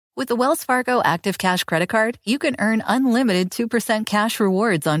With the Wells Fargo Active Cash Credit Card, you can earn unlimited 2% cash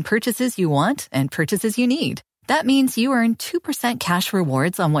rewards on purchases you want and purchases you need. That means you earn 2% cash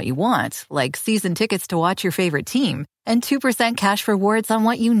rewards on what you want, like season tickets to watch your favorite team, and 2% cash rewards on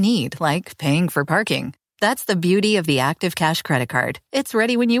what you need, like paying for parking. That's the beauty of the Active Cash Credit Card. It's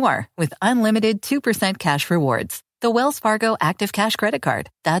ready when you are, with unlimited 2% cash rewards. The Wells Fargo Active Cash Credit Card.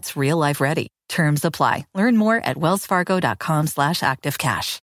 That's real life ready. Terms apply. Learn more at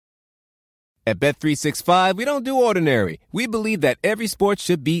wellsfargo.com/activecash. At Bet365, we don't do ordinary. We believe that every sport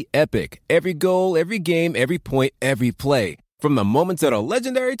should be epic. Every goal, every game, every point, every play. From the moments that are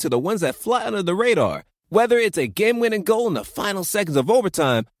legendary to the ones that fly under the radar. Whether it's a game-winning goal in the final seconds of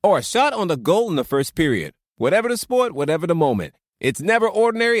overtime or a shot on the goal in the first period. Whatever the sport, whatever the moment. It's never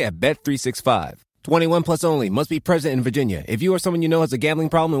ordinary at Bet365. 21 plus only. Must be present in Virginia. If you or someone you know has a gambling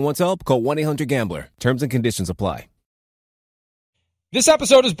problem and wants help, call 1-800-GAMBLER. Terms and conditions apply. This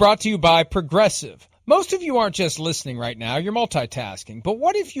episode is brought to you by Progressive. Most of you aren't just listening right now, you're multitasking. But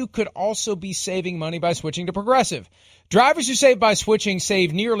what if you could also be saving money by switching to Progressive? Drivers who save by switching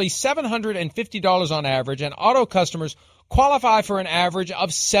save nearly $750 on average, and auto customers qualify for an average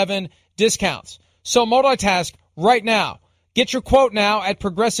of 7 discounts. So multitask right now. Get your quote now at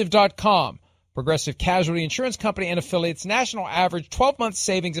Progressive.com. Progressive Casualty Insurance Company and affiliates, national average 12-month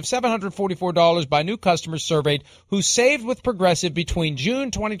savings of $744 by new customers surveyed who saved with Progressive between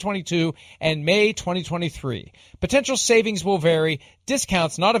June 2022 and May 2023. Potential savings will vary.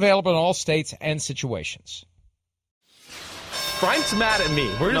 Discounts not available in all states and situations. Frank's mad at me.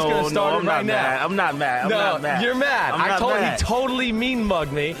 We're just going to start it right now. I'm not mad. I'm not mad. You're mad. He totally mean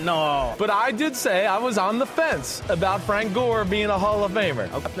mugged me. No. But I did say I was on the fence about Frank Gore being a Hall of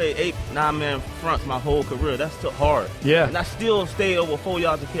Famer. I played 8, 9-man fronts my whole career. That's still hard. Yeah. And I still stay over 4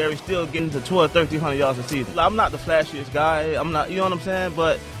 yards a carry, still getting to 1,300 yards a season. I'm not the flashiest guy. I'm not, you know what I'm saying?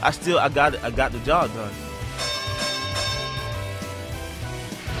 But I got the job done.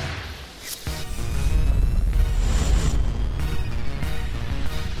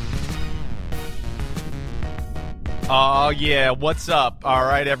 Oh, yeah. What's up? All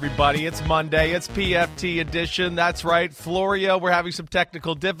right, everybody. It's Monday. It's PFT edition. That's right. Florio, we're having some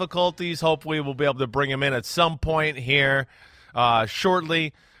technical difficulties. Hopefully, we'll be able to bring him in at some point here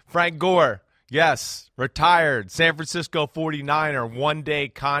shortly. Frank Gore, yes, retired. San Francisco 49er, one-day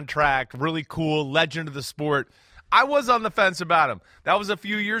contract. Really cool. Legend of the sport. I was on the fence about him. That was a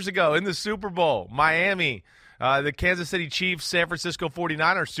few years ago in the Super Bowl. Miami, the Kansas City Chiefs, San Francisco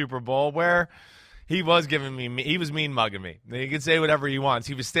 49er Super Bowl, where he was mean mugging me. He can say whatever he wants.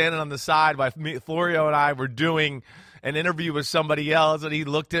 He was standing on the side while Florio and I were doing an interview with somebody else, and he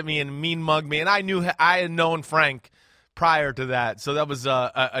looked at me and mean mugged me. And I had known Frank prior to that, so that was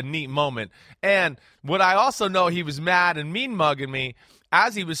a neat moment. And what I also know, he was mad and mean mugging me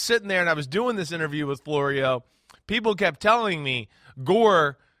as he was sitting there and I was doing this interview with Florio. People kept telling me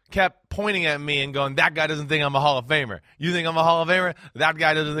Gore kept pointing at me and going, that guy doesn't think I'm a Hall of Famer. You think I'm a Hall of Famer? That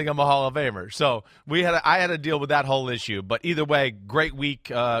guy doesn't think I'm a Hall of Famer. So I had to deal with that whole issue. But either way, great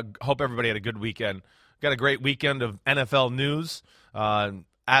week. Hope everybody had a good weekend. Got a great weekend of NFL news.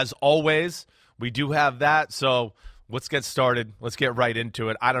 As always, we do have that. So let's get started. Let's get right into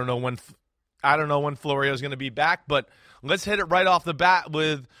it. I don't know when Florio is going to be back, but let's hit it right off the bat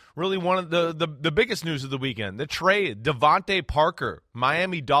with really one of the biggest news of the weekend, the trade. DeVante Parker,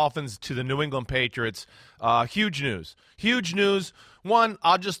 Miami Dolphins to the New England Patriots. Huge news. Huge news. One,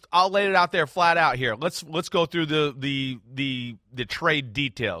 I'll lay it out there flat out here. Let's go through the trade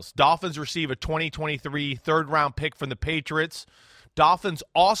details. Dolphins receive a 2023 third-round pick from the Patriots. Dolphins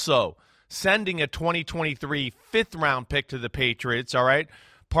also sending a 2023 fifth-round pick to the Patriots, all right?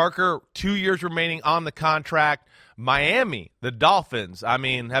 Parker, 2 years remaining on the contract. Miami, the Dolphins,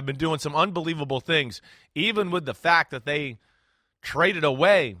 have been doing some unbelievable things, even with the fact that they traded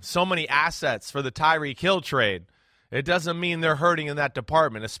away so many assets for the Tyreek Hill trade. It doesn't mean they're hurting in that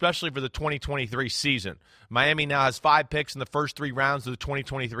department, especially for the 2023 season. Miami now has 5 picks in the first 3 rounds of the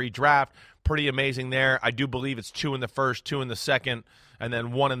 2023 draft. Pretty amazing there. I do believe it's 2 in the first, 2 in the second, and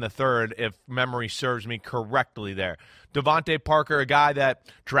then 1 in the third, if memory serves me correctly there. DeVante Parker, a guy that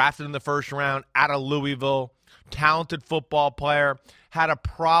drafted in the first round out of Louisville, talented football player, had a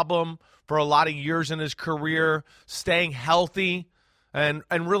problem for a lot of years in his career, staying healthy, and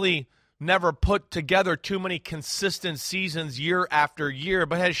really never put together too many consistent seasons year after year,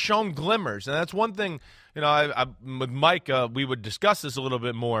 but has shown glimmers. And that's one thing, with Mike, we would discuss this a little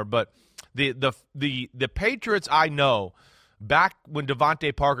bit more, but the Patriots, I know, back when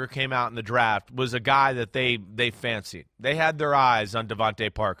DeVante Parker came out in the draft, was a guy that they fancied. They had their eyes on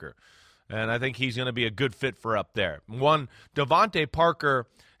DeVante Parker, and I think he's going to be a good fit for up there. One, DeVante Parker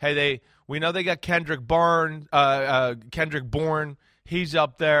hey, we know they got Kendrick Bourne. He's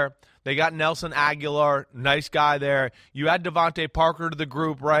up there. They got Nelson Aguilar, nice guy there. You add DeVante Parker to the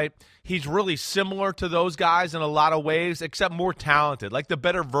group, right? He's really similar to those guys in a lot of ways, except more talented, like the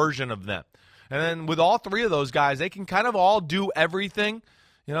better version of them. And then with all three of those guys, they can kind of all do everything.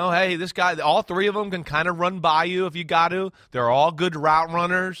 You know, hey, this guy, all three of them can kind of run by you if you got to. They're all good route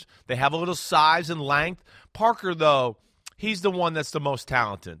runners. They have a little size and length. Parker, though, he's the one that's the most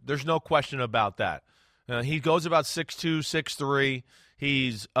talented. There's no question about that. He goes about 6'2", 6'3".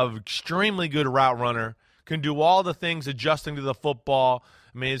 He's an extremely good route runner, can do all the things adjusting to the football.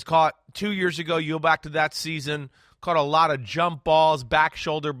 I mean, he's caught 2 years ago, you go back to that season, caught a lot of jump balls, back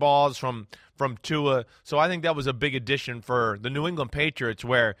shoulder balls from Tua. So I think that was a big addition for the New England Patriots,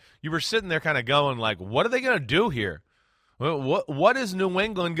 where you were sitting there kind of going like, what are they going to do here? What is New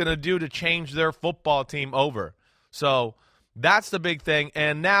England going to do to change their football team over? So that's the big thing.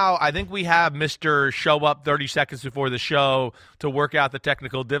 And now I think we have Mr. Show Up 30 seconds before the show to work out the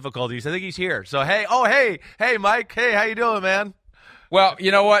technical difficulties. I think he's here. So, hey, Mike. Hey, how you doing, man? Well,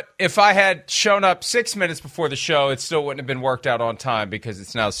 you know what? If I had shown up 6 minutes before the show, it still wouldn't have been worked out on time because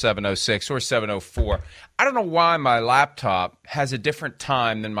it's now 7:06 or 7:04. I don't know why my laptop has a different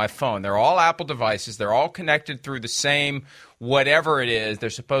time than my phone. They're all Apple devices. They're all connected through the same whatever it is. They're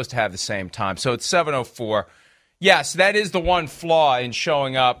supposed to have the same time. So it's 7:04. Yes, that is the one flaw in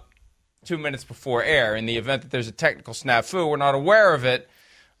showing up 2 minutes before air. In the event that there's a technical snafu, we're not aware of it.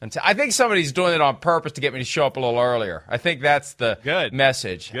 I think somebody's doing it on purpose to get me to show up a little earlier. I think that's the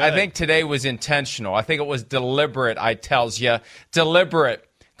message. Good. I think today was intentional. I think it was deliberate, I tells you. Deliberate.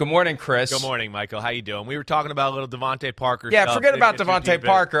 Good morning, Chris. Good morning, Michael. How you doing? We were talking about a little DeVante Parker Yeah, stuff. forget about DeVante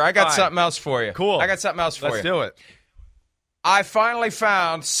Parker. I got something else for you. Cool. I got something else for you. Let's do it. I finally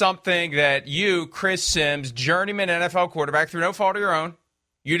found something that you, Chris Sims, journeyman NFL quarterback, through no fault of your own,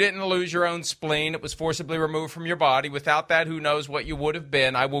 you didn't lose your own spleen. It was forcibly removed from your body. Without that, who knows what you would have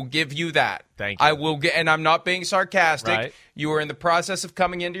been. I will give you that. Thank you. I will get, and I'm not being sarcastic. Right. You were in the process of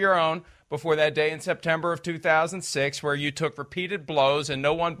coming into your own before that day in September of 2006 where you took repeated blows and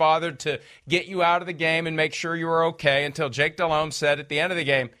no one bothered to get you out of the game and make sure you were okay until Jake Delhomme said at the end of the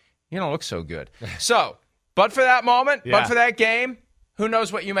game, you don't look so good. So, but for that moment, but for that game, who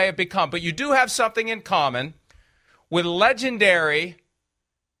knows what you may have become. But you do have something in common with legendary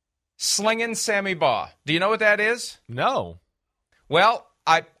slinging Sammy Baugh. Do you know what that is? No. Well,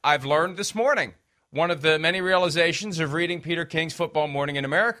 I've learned this morning. One of the many realizations of reading Peter King's Football Morning in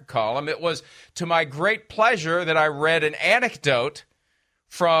America column, it was to my great pleasure that I read an anecdote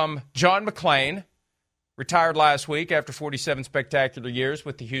from John McClain, retired last week after 47 spectacular years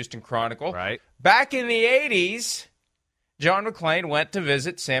with the Houston Chronicle. Right. Back in the 80s, John McClain went to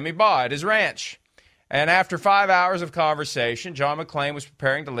visit Sammy Baugh at his ranch. And after 5 hours of conversation, John McClain was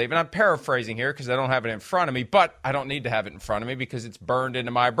preparing to leave. And I'm paraphrasing here because I don't have it in front of me, but I don't need to have it in front of me because it's burned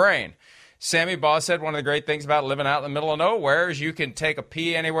into my brain. Sammy Baugh said one of the great things about living out in the middle of nowhere is you can take a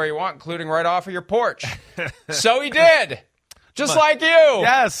pee anywhere you want, including right off of your porch. So he did. Just like you.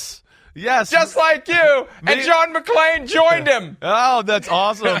 Yes. Just like you. And John McClain joined him. Oh, that's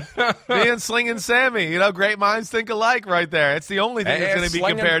awesome. Me and Slinging Sammy. You know, great minds think alike right there. It's the only thing that's going to be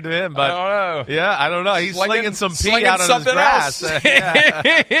compared to him. But I don't know. Yeah, I don't know. He's slinging some pee out on his grass.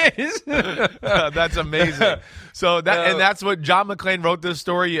 That's amazing. So and that's what John McClain wrote this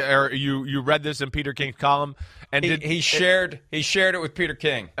story, or you read this in Peter King's column. And he shared it with Peter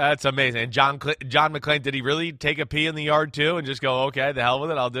King. That's amazing. And John McClain, did he really take a pee in the yard too and just go, okay, the hell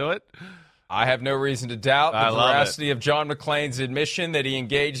with it, I'll do it? I have no reason to doubt the veracity of John McClain's admission that he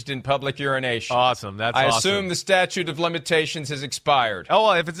engaged in public urination. Awesome. That's I awesome. assume the statute of limitations has expired. Oh,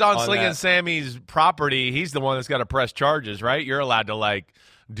 well, if it's on Slinging Sammy's property, he's the one that's got to press charges, right? You're allowed to,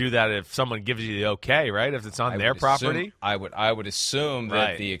 do that if someone gives you the okay, right? If it's on their property? I would assume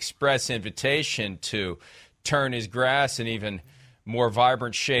that the express invitation to turn his grass an even more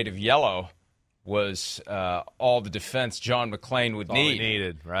vibrant shade of yellow was all the defense John McClain would need. All he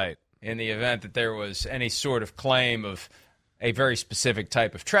needed, right. In the event that there was any sort of claim of a very specific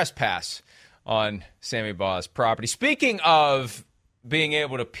type of trespass on Sammy Baugh's property. Speaking of being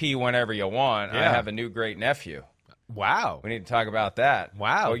able to pee whenever you want, I have a new great nephew. Wow. We need to talk about that.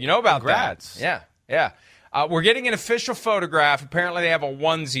 Wow. Well, you know about Congrats. that. Yeah. We're getting an official photograph. Apparently they have a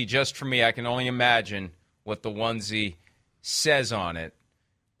onesie just for me. I can only imagine what the onesie says on it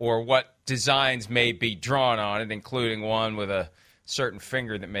or what designs may be drawn on it, including one with a certain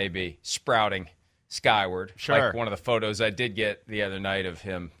finger that may be sprouting skyward. Sure. Like one of the photos I did get the other night of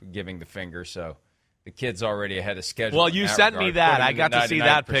him giving the finger, so the kid's already ahead of schedule. Well, you sent me that. I got to see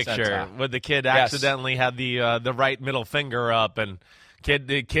that picture where the kid accidentally had the right middle finger up and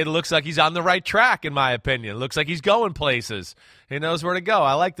The kid looks like he's on the right track, in my opinion. Looks like he's going places. He knows where to go.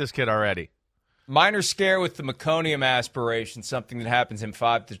 I like this kid already. Minor scare with the meconium aspiration, something that happens in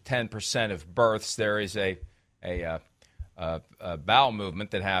 5 to 10% of births. There is a bowel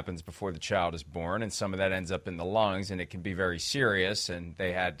movement that happens before the child is born, and some of that ends up in the lungs, and it can be very serious, and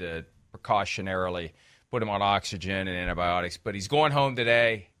they had to precautionarily put him on oxygen and antibiotics. But he's going home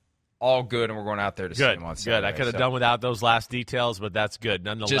today. All good, and we're going out there to see him on Saturday. Good. I could have done without those last details, but that's good.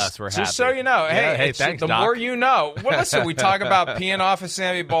 Nonetheless, we're happy. Just so you know. Hey, thanks, the Doc. more you know. Well, listen, we talk about peeing off of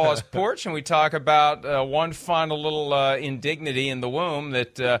Sammy Ball's porch, and we talk about one final little indignity in the womb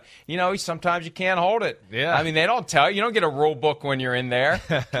that, sometimes you can't hold it. Yeah. I mean, they don't tell you. You don't get a rule book when you're in there.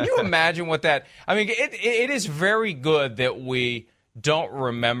 Can you imagine what that – I mean, it is very good that we don't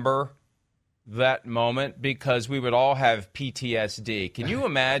remember – that moment, because we would all have PTSD. Can you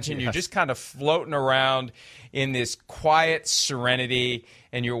imagine? Yes. You're just kind of floating around in this quiet serenity,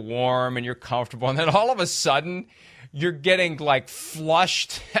 and you're warm and you're comfortable, and then all of a sudden you're getting like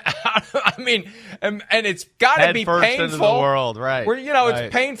flushed out. I mean, and it's got to be painful. Into the world, right? Where right.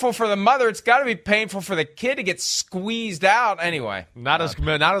 It's painful for the mother. It's got to be painful for the kid to get squeezed out. Anyway, not as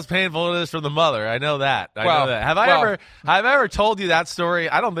painful as it is for the mother. I know that. I know that. Have I ever told you that story?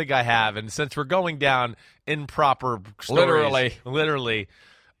 I don't think I have. And since we're going down improper stories, literally.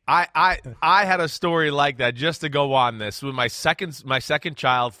 I had a story like that just to go on this with my second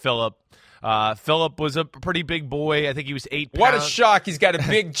child, Philip. Philip was a pretty big boy. I think he was 8 pounds. What a shock. He's got a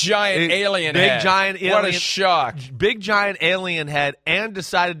big, giant alien head. Big, giant alien. What a shock. Big, giant alien head, and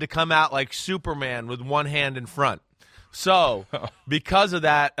decided to come out like Superman with one hand in front. So, because of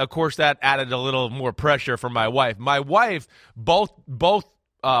that, of course, that added a little more pressure for my wife. My wife, both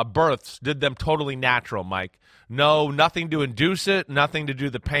births did them totally natural, Mike. No, nothing to induce it, nothing to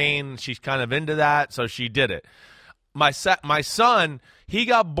do the pain. She's kind of into that, so she did it. My son, he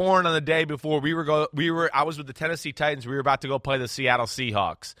got born on the day before I was with the Tennessee Titans. We were about to go play the Seattle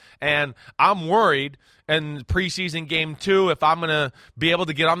Seahawks. And I'm worried in preseason game 2 if I'm going to be able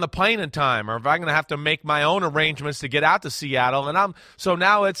to get on the plane in time, or if I'm going to have to make my own arrangements to get out to Seattle. And so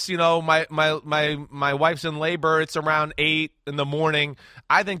now it's, my wife's in labor. It's around 8 in the morning.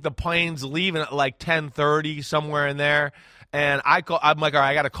 I think the plane's leaving at like 10:30, somewhere in there. And I'm like, all right,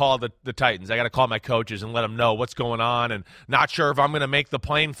 I got to call the Titans. I got to call my coaches and let them know what's going on, and not sure if I'm going to make the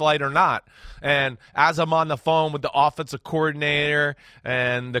plane flight or not. And as I'm on the phone with the offensive coordinator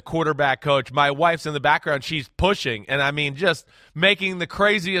and the quarterback coach, my wife's in the background. She's pushing, and I mean, just making the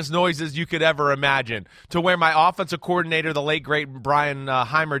craziest noises you could ever imagine, to where my offensive coordinator, the late, great Mike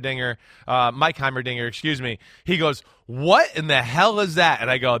Heimerdinger, he goes, "What in the hell is that?" And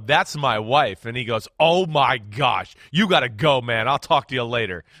I go, "That's my wife." And he goes, "Oh my gosh, you got to go, man. I'll talk to you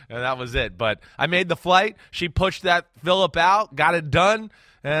later." And that was it. But I made the flight. She pushed that Phillip out, got it done,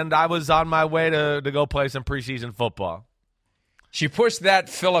 and I was on my way to go play some preseason football. She pushed that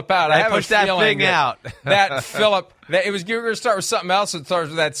Phillip out. I pushed that thing out. That Phillip, you were going to start with something else that starts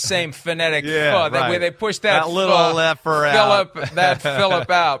with that same phonetic. Yeah, that way they pushed that little leper out. That Phillip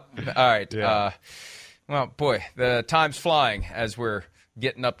out. All right. Yeah. Well, boy, the time's flying as we're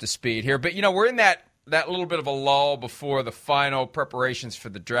getting up to speed here. But, we're in that little bit of a lull before the final preparations for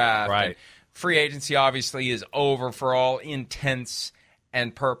the draft. Right. And free agency obviously is over for all intents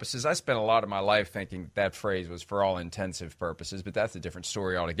and purposes. I spent a lot of my life thinking that phrase was for all intensive purposes, but that's a different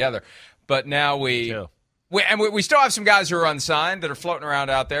story altogether. But now we still have some guys who are unsigned that are floating around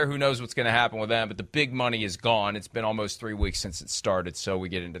out there. Who knows what's going to happen with them? But the big money is gone. It's been almost 3 weeks since it started, so we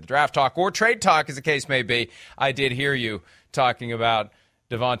get into the draft talk or trade talk, as the case may be. I did hear you talking about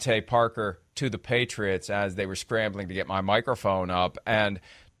DeVante Parker to the Patriots as they were scrambling to get my microphone up. And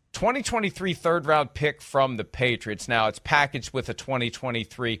 2023 third-round pick from the Patriots. Now, it's packaged with a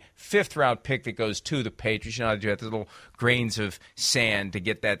 2023 fifth-round pick that goes to the Patriots. You know how to do that, the little grains of sand to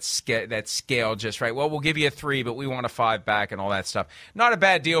get that scale just right. Well, we'll give you a 3, but we want a 5 back and all that stuff. Not a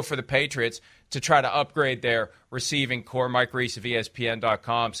bad deal for the Patriots to try to upgrade their receiving core. Mike Reese of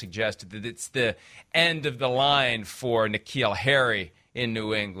ESPN.com suggested that it's the end of the line for N'Keal Harry in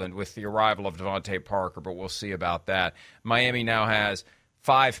New England with the arrival of DeVante Parker, but we'll see about that. Miami now has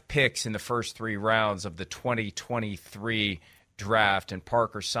 5 picks in the first 3 rounds of the 2023 draft, and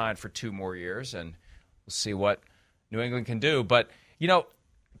Parker signed for 2 more years, and we'll see what New England can do. But,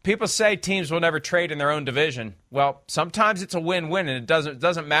 people say teams will never trade in their own division. Well, sometimes it's a win-win, and it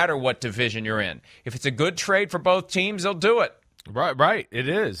doesn't matter what division you're in. If it's a good trade for both teams, they'll do it. Right. It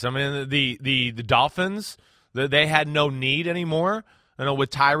is. I mean, the Dolphins, they had no need anymore.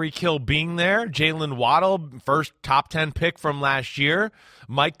 With Tyreek Hill being there, Jalen Waddle, first top 10 pick from last year,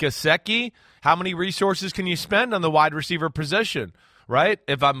 Mike Gesicki, how many resources can you spend on the wide receiver position? right?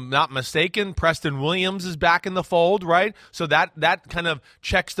 If I'm not mistaken, Preston Williams is back in the fold, right? So that kind of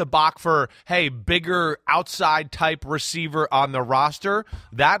checks the box for, hey, bigger outside type receiver on the roster.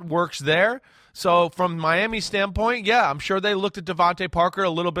 That works there. So from Miami's standpoint, yeah, I'm sure they looked at DeVante Parker a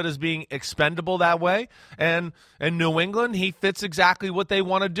little bit as being expendable that way. And in New England, he fits exactly what they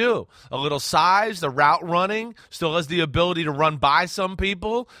want to do. A little size, the route running, still has the ability to run by some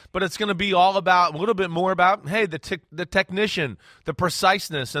people, but it's going to be all about, a little bit more about, hey, the technician, the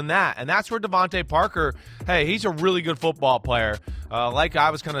preciseness and that. And that's where DeVante Parker, hey, he's a really good football player. Like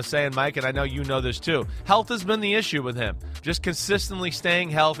I was kind of saying, Mike, and I know you know this too, health has been the issue with him. Just consistently staying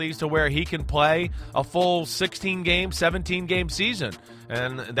healthy to where he can play a full 16-game, 17-game season.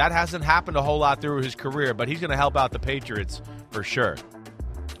 And that hasn't happened a whole lot through his career, but he's going to help out the Patriots for sure.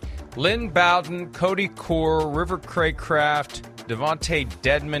 Lynn Bowden, Cody Core, River Craycraft, Devontae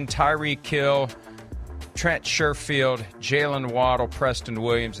Dedman, Tyreek Hill, Trent Sherfield, Jalen Waddle, Preston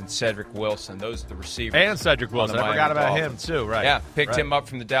Williams, and Cedric Wilson. Those are the receivers. And Cedric Wilson. I forgot about him, too. Right. Yeah, picked him up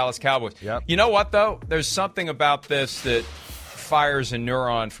from the Dallas Cowboys. Yep. You know what, though? There's something about this that fires a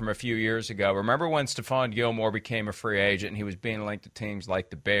neuron from a few years ago. Remember when Stephon Gilmore became a free agent and he was being linked to teams like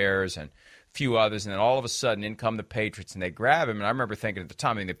the Bears and a few others, and then all of a sudden in come the Patriots and they grab him. And I remember thinking at the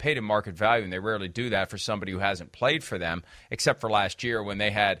time, I mean, they paid him market value, and they rarely do that for somebody who hasn't played for them, except for last year when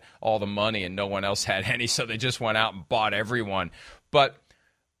they had all the money and no one else had any, so they just went out and bought everyone. But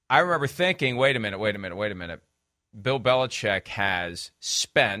I remember thinking, wait a minute. Bill Belichick has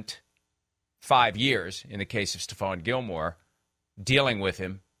spent 5 years, in the case of Stephon Gilmore, dealing with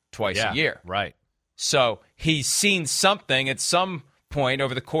him twice a year. Right. So he's seen something at some point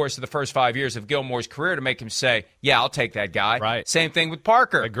over the course of the first 5 years of Gilmore's career to make him say, yeah, I'll take that guy. Right. Same thing with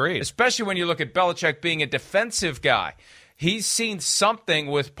Parker. Agreed. Especially when you look at Belichick being a defensive guy. He's seen something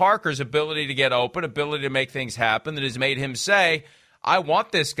with Parker's ability to get open, ability to make things happen that has made him say, I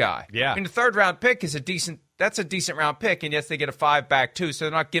want this guy. Yeah. I mean, the third-round pick is a decent round pick, and yes, they get a 5 back too, so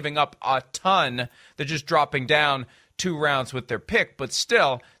they're not giving up a ton. They're just dropping down 2 rounds with their pick, but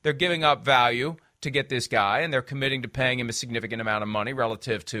still, they're giving up value to get this guy, and they're committing to paying him a significant amount of money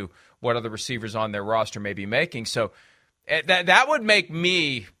relative to what other receivers on their roster may be making. So that would make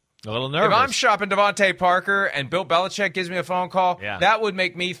me a little nervous. If I'm shopping DeVante Parker and Bill Belichick gives me a phone call, that would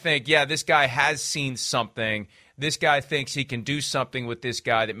make me think, yeah, this guy has seen something. This guy thinks he can do something with this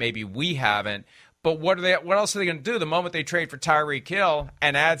guy that maybe we haven't. But what else are they going to do? The moment they trade for Tyreek Hill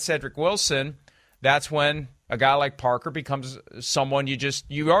and add Cedric Wilson, that's when a guy like Parker becomes someone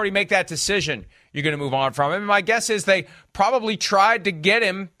you already make that decision. You're going to move on from him. And my guess is they probably tried to get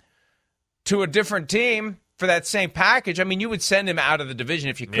him to a different team for that same package. I mean, you would send him out of the division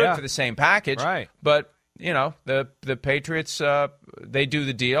if you could for the same package. Right. But, you know, the Patriots, they do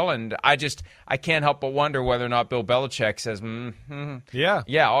the deal. And I can't help but wonder whether or not Bill Belichick says, I'm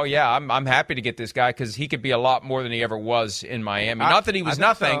happy to get this guy because he could be a lot more than he ever was in Miami. Not that he was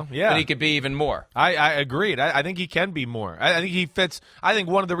nothing, but he could be even more. I agreed. I think he can be more. I think he fits. I think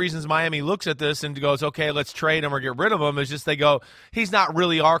one of the reasons Miami looks at this and goes, okay, let's trade him or get rid of him is just they go, he's not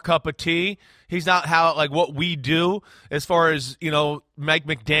really our cup of tea. He's not what we do as far as, Mike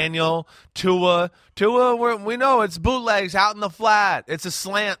McDaniel, Tua, we know it's bootlegs out in the flat. It's a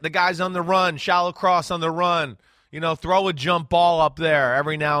slant. The guy's on the run, shallow cross on the run. Throw a jump ball up there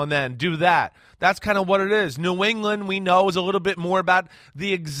every now and then. Do that. That's kind of what it is. New England, we know, is a little bit more about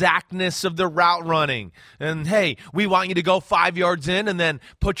the exactness of the route running. And, hey, we want you to go 5 yards in and then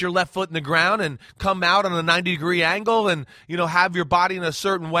put your left foot in the ground and come out on a 90-degree angle and, have your body in a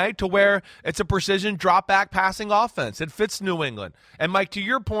certain way to where it's a precision drop-back passing offense. It fits New England. And, Mike, to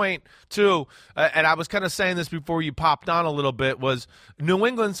your point, too, and I was kind of saying this before you popped on a little bit, was New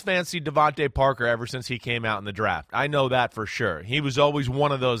England's fancied DeVante Parker ever since he came out in the draft. I know that for sure. He was always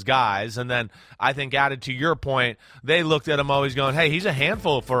one of those guys, and then I think added to your point, they looked at him always going, hey, he's a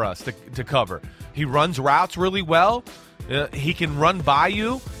handful for us to cover. He runs routes really well. He can run by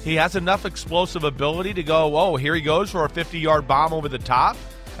you. He has enough explosive ability to go, oh, here he goes for a 50-yard bomb over the top.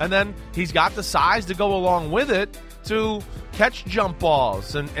 And then he's got the size to go along with it to catch jump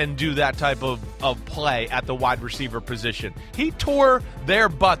balls and do that type of play at the wide receiver position. He tore their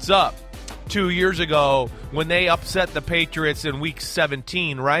butts up 2 years ago when they upset the Patriots in Week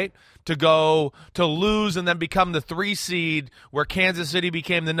 17, right? To lose and then become the 3 seed where Kansas City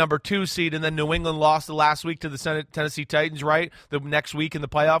became the number 2 seed and then New England lost the last week to the Tennessee Titans, right? The next week in the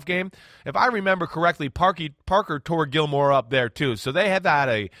playoff game. If I remember correctly, Parker tore Gilmore up there too. So they have had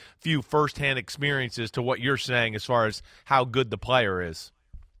a few firsthand experiences to what you're saying as far as how good the player is.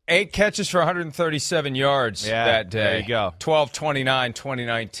 8 catches for 137 yards that day. There you go.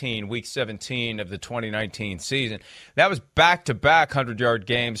 12/29/2019, Week 17 of the 2019 season. That was back-to-back 100-yard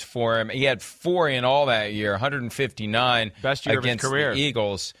games for him. He had 4 in all that year, 159 best year against of his career. The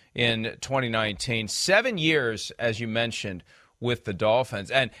Eagles in 2019. 7 years, as you mentioned, with the Dolphins.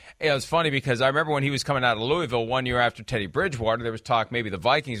 And it was funny because I remember when he was coming out of Louisville 1 year after Teddy Bridgewater, there was talk maybe the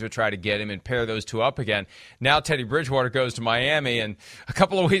Vikings would try to get him and pair those two up again. Now Teddy Bridgewater goes to Miami, and a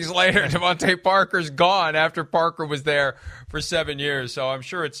couple of weeks later, DeVante Parker's gone after Parker was there for 7 years. So I'm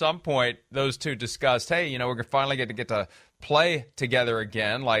sure at some point those two discussed, hey, we're finally going to get to play together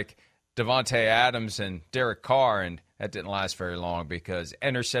again like Devontae Adams and Derek Carr, and that didn't last very long because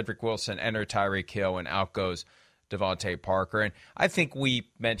enter Cedric Wilson, enter Tyreek Hill, and out goes DeVante Parker. And I think we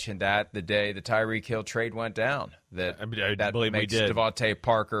mentioned that the day the Tyreek Hill trade went down, that believe makes we did. DeVante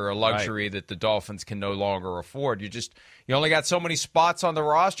Parker a luxury that the Dolphins can no longer afford. You only got so many spots on the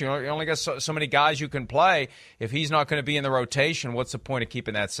roster. You only got so many guys you can play. If he's not going to be in the rotation, what's the point of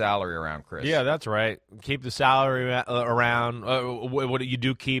keeping that salary around, Chris? Yeah, that's right. Keep the salary around. What you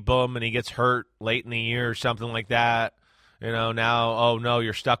do, keep him, and he gets hurt late in the year or something like that. Now, oh no,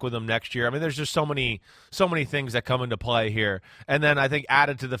 you're stuck with them next year. I mean, there's just so many things that come into play here. And then I think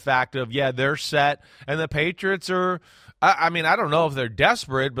added to the fact of, they're set, and the Patriots are, I don't know if they're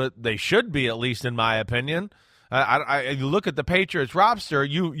desperate, but they should be, at least in my opinion. You look at the Patriots roster,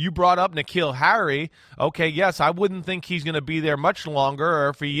 you brought up N'Keal Harry. Okay, yes, I wouldn't think he's going to be there much longer, or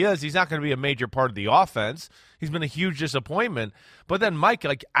if he is, he's not going to be a major part of the offense. He's been a huge disappointment. But then, Mike,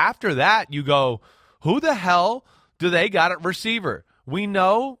 after that, you go, who the hell do they got at receiver? We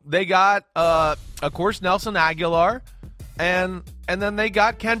know they got, of course, Nelson Aguilar, and then they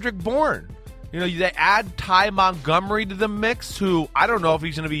got Kendrick Bourne. They add Ty Montgomery to the mix, who I don't know if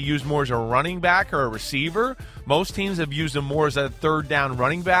he's going to be used more as a running back or a receiver. Most teams have used him more as a third down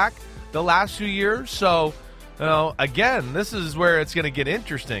running back the last few years. So, again, this is where it's going to get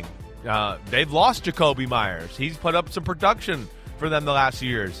interesting. They've lost Jacoby Myers. He's put up some production for them the last few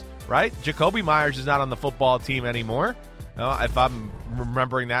years. Right? Jacoby Myers is not on the football team anymore, if I'm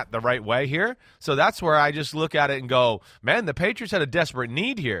remembering that the right way here. So that's where I just look at it and go, man, the Patriots had a desperate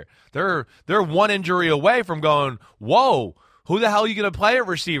need here. They're one injury away from going, whoa, who the hell are you going to play at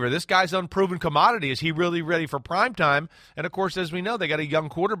receiver? This guy's unproven commodity. Is he really ready for prime time? And, of course, as we know, they got a young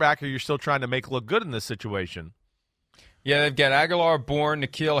quarterback who you're still trying to make look good in this situation. Yeah, they've got Aguilar, Bourne,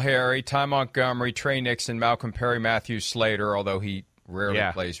 N'Keal Harry, Ty Montgomery, Trey Nixon, Malcolm Perry, Matthew Slater, although he rarely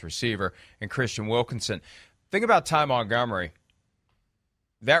plays receiver, and Christian Wilkinson. Think about Ty Montgomery.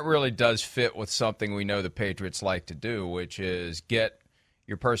 That really does fit with something we know the Patriots like to do, which is get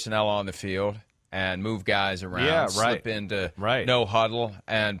your personnel on the field and move guys around, slip into no huddle,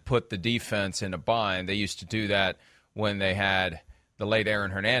 and put the defense in a bind. They used to do that when they had the late Aaron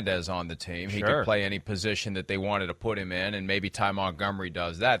Hernandez on the team. He could play any position that they wanted to put him in, and maybe Ty Montgomery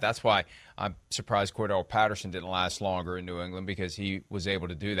does that. That's why I'm surprised Cordell Patterson didn't last longer in New England, because he was able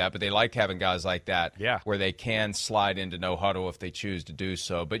to do that. But they like having guys like that where they can slide into no huddle if they choose to do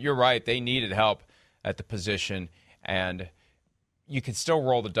so. But you're right, they needed help at the position, and you can still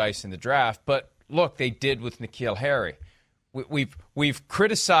roll the dice in the draft. But look, they did with N'Keal Harry. We've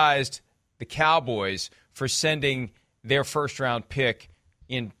criticized the Cowboys for sending their first-round pick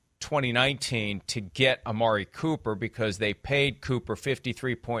in 2019 to get Amari Cooper, because they paid Cooper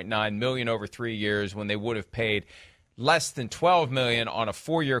 $53.9 million over 3 years when they would have paid less than $12 million on a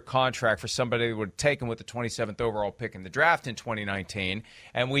 4-year contract for somebody that would have taken with the 27th overall pick in the draft in 2019.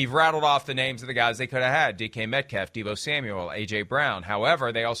 And we've rattled off the names of the guys they could have had: DK Metcalf, Deebo Samuel, A.J. Brown.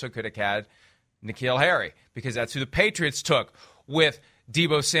 However, they also could have had N'Keal Harry, because that's who the Patriots took with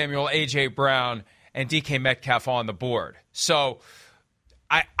Deebo Samuel, A.J. Brown, and DK Metcalf on the board. So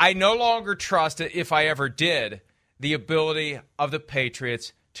I no longer trust, if I ever did, the ability of the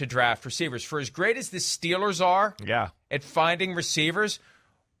Patriots to draft receivers. For as great as the Steelers are at finding receivers,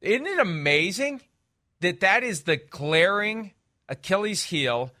 isn't it amazing that is the glaring Achilles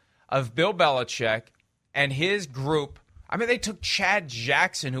heel of Bill Belichick and his group? I mean, they took Chad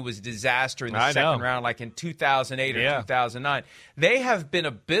Jackson, who was a disaster in the second round, like in 2008 or 2009. They have been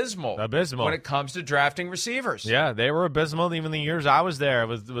abysmal when it comes to drafting receivers. Yeah, they were abysmal even the years I was there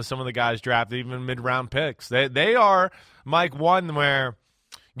with some of the guys drafted, even mid-round picks. They are, Mike, one where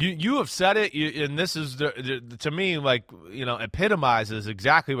you have said it, and this is, to me, epitomizes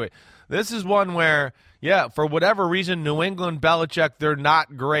exactly what – this is one where, for whatever reason, New England, Belichick, they're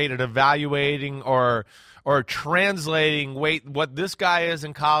not great at evaluating or translating, what this guy is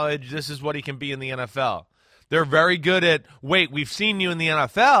in college, this is what he can be in the NFL. They're very good at, wait, we've seen you in the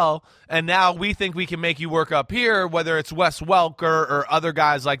NFL, and now we think we can make you work up here, whether it's Wes Welker or other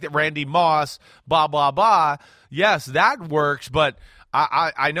guys like that, Randy Moss, blah, blah, blah. Yes, that works, but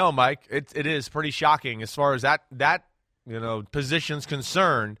I know, Mike, it is pretty shocking as far as that position's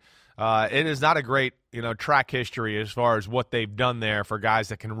concerned. It is not a great, track history as far as what they've done there for guys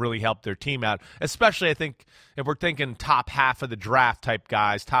that can really help their team out, especially, I think, if we're thinking top half of the draft type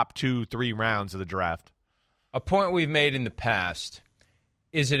guys, top 2-3 rounds of the draft. A point we've made in the past,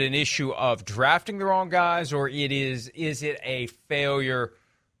 is it an issue of drafting the wrong guys, or is it a failure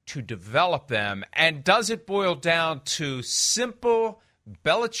to develop them? And does it boil down to simple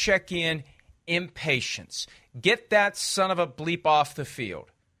Belichickian impatience? Get that son of a bleep off the field.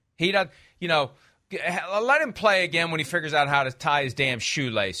 He does, let him play again when he figures out how to tie his damn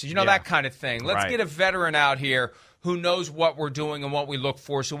shoelaces. That kind of thing. Let's get a veteran out here who knows what we're doing and what we look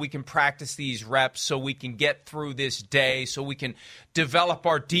for, so we can practice these reps, so we can get through this day, so we can develop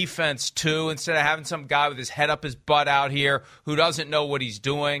our defense too, instead of having some guy with his head up his butt out here who doesn't know what he's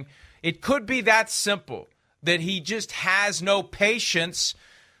doing. It could be that simple, that he just has no patience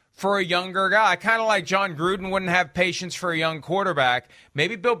for a younger guy. Kind of like John Gruden wouldn't have patience for a young quarterback.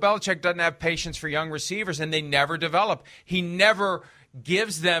 Maybe Bill Belichick doesn't have patience for young receivers, and they never develop. He never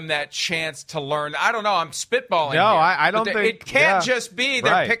gives them that chance to learn. I don't know. I'm spitballing. No, here. I don't think it can't just be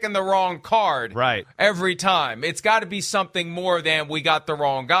they're picking the wrong card every time. It's got to be something more than we got the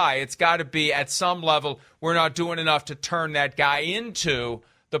wrong guy. It's got to be at some level we're not doing enough to turn that guy into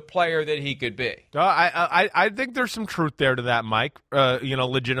the player that he could be. I think there's some truth there to that, Mike,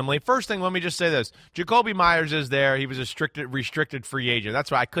 legitimately. First thing, let me just say this. Jacoby Myers is there. He was a restricted free agent. That's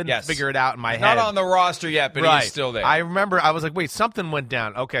why I couldn't figure it out in my head. Not on the roster yet, but he's still there. I remember I was like, wait, something went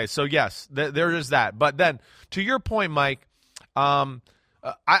down. Okay, so yes, there is that. But then, to your point, Mike,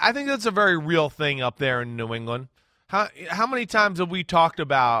 I think that's a very real thing up there in New England. How many times have we talked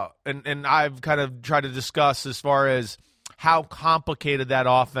about, and I've kind of tried to discuss as far as how complicated that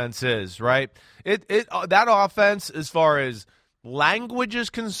offense is, right? That offense, as far as language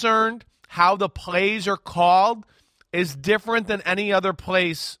is concerned, how the plays are called, is different than any other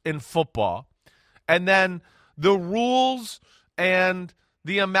place in football. And then the rules and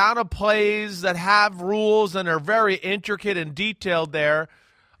the amount of plays that have rules and are very intricate and detailed there,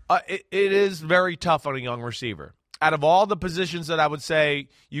 it is very tough on a young receiver. Out of all the positions that I would say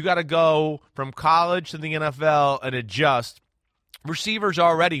you got to go from college to the NFL and adjust, receiver's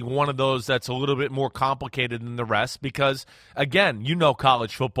already one of those that's a little bit more complicated than the rest because, again,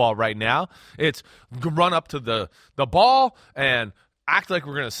 college football right now. It's run up to the ball and act like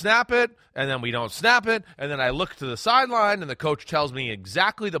we're going to snap it, and then we don't snap it, and then I look to the sideline, and the coach tells me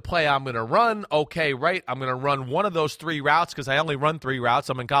exactly the play I'm going to run. Okay, right, I'm going to run one of those 3 routes because I only run 3 routes.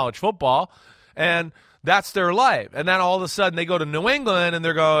 I'm in college football, and that's their life. And then all of a sudden they go to New England and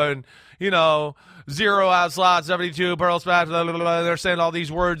they're going, 0 out slot, 72, pearl spat, blah, blah, blah. They're saying all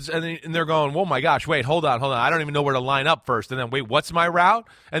these words and they're going, oh my gosh, wait, hold on. I don't even know where to line up first. And then wait, what's my route?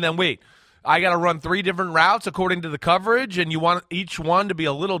 And then wait, I got to run 3 different routes according to the coverage, and you want each one to be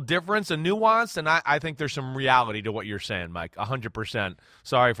a little different and nuanced. And I think there's some reality to what you're saying, Mike, 100%.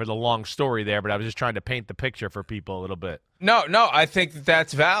 Sorry for the long story there, but I was just trying to paint the picture for people a little bit. No, I think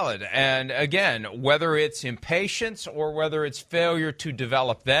that's valid. And again, whether it's impatience or whether it's failure to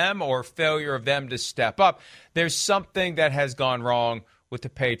develop them or failure of them to step up, there's something that has gone wrong with the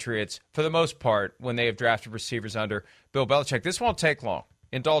Patriots for the most part when they have drafted receivers under Bill Belichick. This won't take long.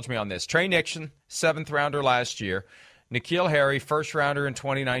 Indulge me on this. Trey Nixon, 7th rounder last year. N'Keal Harry, 1st rounder in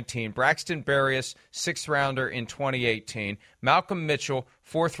 2019. Braxton Berrios, 6th rounder in 2018. Malcolm Mitchell,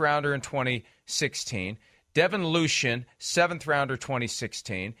 4th rounder in 2016. Devin Lucien, 7th rounder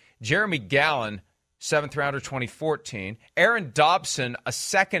 2016. Jeremy Gallen, 7th rounder 2014. Aaron Dobson, a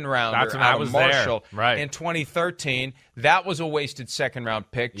 2nd rounder out of Marshall in 2013. That was a wasted 2nd round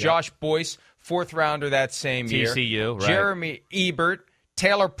pick. Yep. Josh Boyce, 4th rounder that same year. TCU, right. Jeremy Ebert.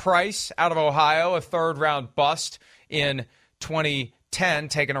 Taylor Price out of Ohio, a 3rd round bust in 2010,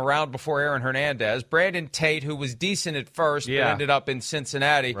 taken a round before Aaron Hernandez. Brandon Tate, who was decent at first, but ended up in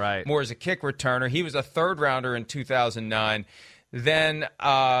Cincinnati more as a kick returner. He was a 3rd rounder in 2009. Then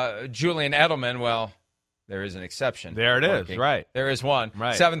Julian Edelman, well, there is an exception. There it is, right. There is one.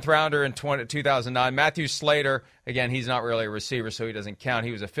 Right. 7th rounder in 2009. Matthew Slater, again, he's not really a receiver, so he doesn't count.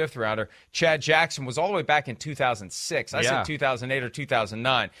 He was a 5th rounder. Chad Jackson was all the way back in 2006. I said 2008 or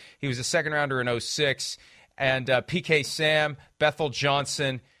 2009. He was a 2nd rounder in 2006. And PK Sam, Bethel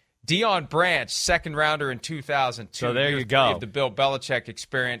Johnson, Deion Branch, 2nd rounder in 2002. So there you go. The Bill Belichick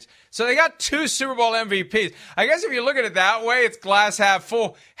experience. So they got 2 Super Bowl MVPs. I guess if you look at it that way, it's glass half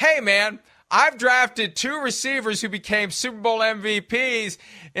full. Hey, man, I've drafted 2 receivers who became Super Bowl MVPs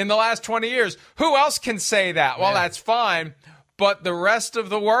in the last 20 years. Who else can say that? Well, that's fine. But the rest of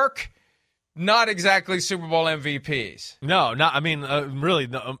the work, not exactly Super Bowl MVPs. No, not. I mean, really,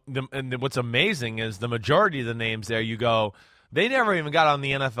 and what's amazing is the majority of the names there, you go, they never even got on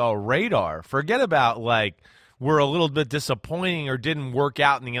the NFL radar. Forget about, like, were a little bit disappointing or didn't work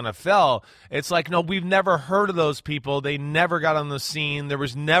out in the NFL. It's like, no, we've never heard of those people. They never got on the scene. There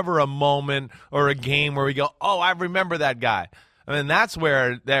was never a moment or a game where we go, oh, I remember that guy. I mean, that's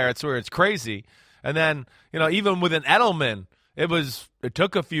where it's crazy. And then, even with an Edelman, it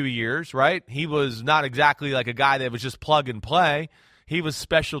took a few years, right? He was not exactly like a guy that was just plug and play. He was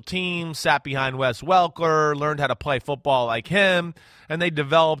special teams, sat behind Wes Welker, learned how to play football like him, and they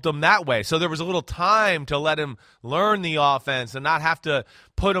developed him that way. So there was a little time to let him learn the offense and not have to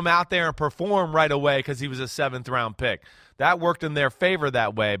put him out there and perform right away because he was a 7th-round pick. That worked in their favor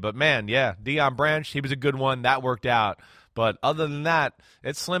that way. But, man, yeah, Deion Branch, he was a good one. That worked out. But other than that,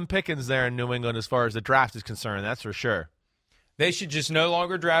 it's slim pickings there in New England as far as the draft is concerned, that's for sure. They should just no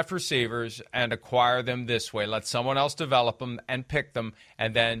longer draft receivers and acquire them this way. Let someone else develop them and pick them,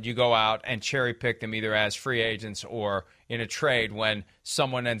 and then you go out and cherry pick them either as free agents or in a trade when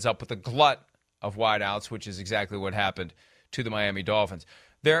someone ends up with a glut of wideouts, which is exactly what happened to the Miami Dolphins.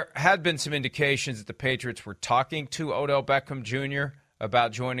 There had been some indications that the Patriots were talking to Odell Beckham Jr.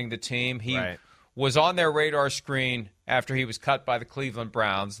 about joining the team. He was on their radar screen after he was cut by the Cleveland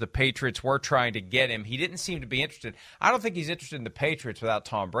Browns. The Patriots were trying to get him. He didn't seem to be interested. I don't think he's interested in the Patriots without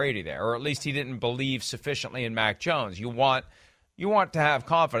Tom Brady there, or at least he didn't believe sufficiently in Mac Jones. You want to have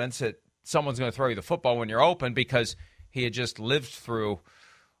confidence that someone's going to throw you the football when you're open, because he had just lived through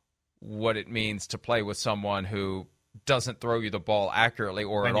what it means to play with someone who doesn't throw you the ball accurately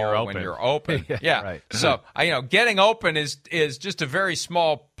or at all when you're open. Yeah. Right. So, getting open is just a very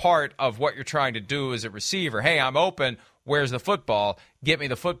small part of what you're trying to do as a receiver. Hey, I'm open. Where's the football? Get me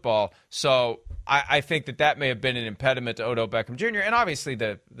the football. So I think that may have been an impediment to Odell Beckham Jr. And obviously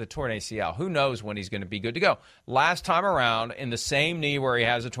the torn ACL. Who knows when he's going to be good to go? Last time around, in the same knee where he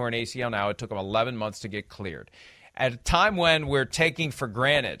has a torn ACL now, it took him 11 months to get cleared. At a time when we're taking for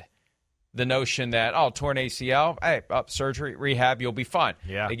granted the notion that, torn ACL, hey, surgery, rehab, you'll be fine.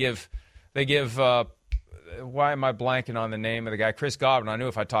 Yeah. They give. Why am I blanking on the name of the guy? Chris Godwin. I knew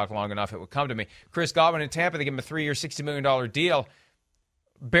if I talked long enough it would come to me. Chris Godwin in Tampa, they give him a 3-year, $60 million deal,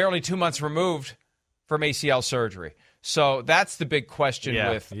 barely 2 months removed from ACL surgery. So that's the big question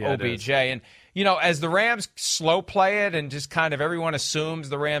with OBJ. And, as the Rams slow play it and just kind of everyone assumes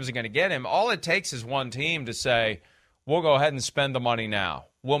the Rams are going to get him, all it takes is one team to say, we'll go ahead and spend the money now.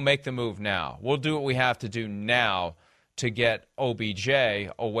 We'll make the move now. We'll do what we have to do now to get OBJ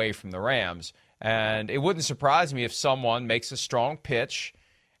away from the Rams. And it wouldn't surprise me if someone makes a strong pitch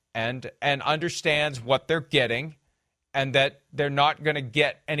and understands what they're getting and that they're not going to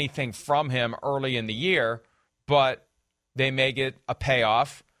get anything from him early in the year, but they may get a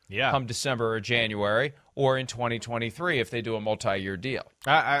payoff come December or January or in 2023 if they do a multi-year deal.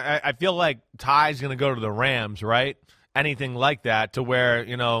 I feel like Ty's going to go to the Rams, right? Anything like that, to where,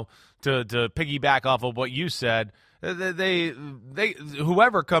 to piggyback off of what you said, they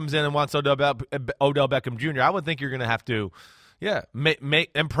whoever comes in and wants Odell Beckham Jr., I would think you're going to have to,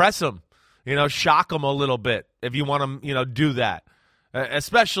 impress him, shock him a little bit if you want him, do that,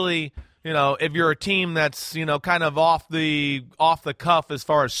 especially, if you're a team that's, kind of off the cuff as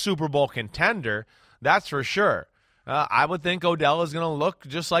far as Super Bowl contender, that's for sure. I would think Odell is going to look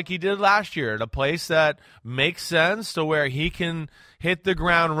just like he did last year at a place that makes sense to where he can hit the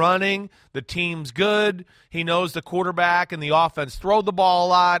ground running. The team's good. He knows the quarterback and the offense throw the ball a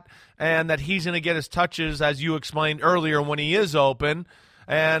lot, and that he's going to get his touches, as you explained earlier, when he is open,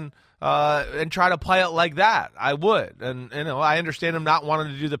 and try to play it like that. I would. And, I understand him not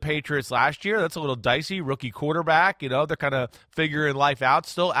wanting to do the Patriots last year. That's a little dicey. Rookie quarterback, they're kind of figuring life out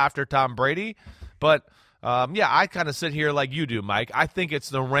still after Tom Brady. But I kind of sit here like you do, Mike. I think it's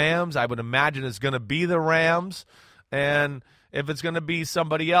the Rams. I would imagine it's going to be the Rams. And if it's going to be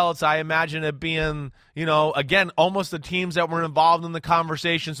somebody else, I imagine it being, again, almost the teams that were involved in the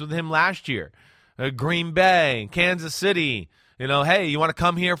conversations with him last year. Green Bay, Kansas City. Hey, you want to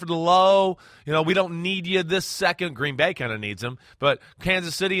come here for the low? We don't need you this second. Green Bay kind of needs him. But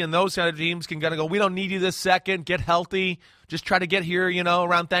Kansas City and those kind of teams can kind of go, we don't need you this second. Get healthy. Just try to get here,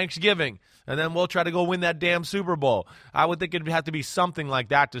 around Thanksgiving. And then we'll try to go win that damn Super Bowl. I would think it would have to be something like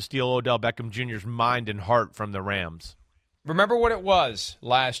that to steal Odell Beckham Jr.'s mind and heart from the Rams. Remember what it was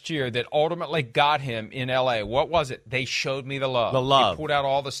last year that ultimately got him in L.A. What was it? They showed me the love. The love. He pulled out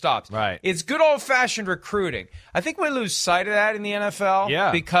all the stops. Right. It's good old-fashioned recruiting. I think we lose sight of that in the NFL.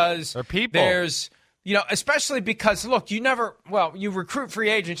 Yeah. Because people. there's, especially because, look, you recruit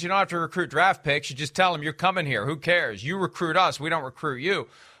free agents. You don't have to recruit draft picks. You just tell them you're coming here. Who cares? You recruit us. We don't recruit you.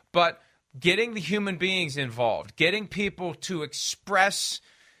 But getting the human beings involved, getting people to express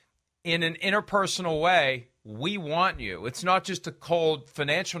in an interpersonal way, we want you. It's not just a cold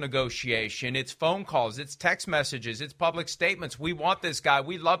financial negotiation. It's phone calls. It's text messages. It's public statements. We want this guy.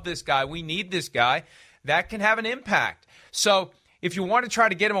 We love this guy. We need this guy. That can have an impact. So if you want to try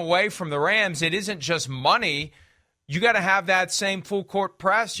to get him away from the Rams, it isn't just money. You got to have that same full court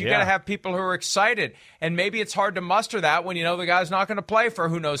press. You got to have people who are excited. And maybe it's hard to muster that when you know the guy's not going to play for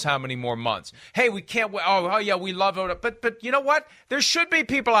who knows how many more months. Hey, we can't – oh, yeah, we love it. But you know what? There should be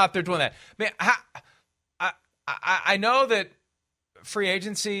people out there doing that. I know that free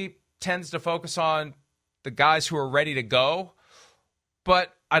agency tends to focus on the guys who are ready to go,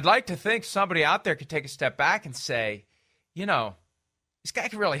 but I'd like to think somebody out there could take a step back and say, this guy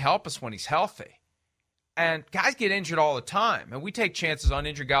can really help us when he's healthy. And guys get injured all the time, and we take chances on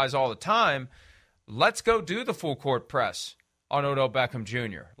injured guys all the time. Let's go do the full court press on Odell Beckham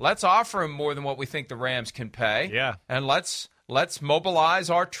Jr. Let's offer him more than what we think the Rams can pay. Yeah. And let's mobilize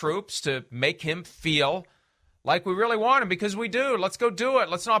our troops to make him feel like we really want him, because we do. Let's go do it.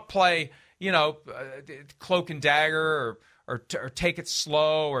 Let's not play, cloak and dagger or take it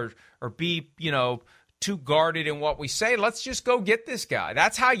slow or be, too guarded in what we say. Let's just go get this guy.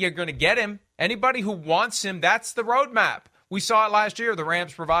 That's how you're going to get him. Anybody who wants him, that's the roadmap. We saw it last year. The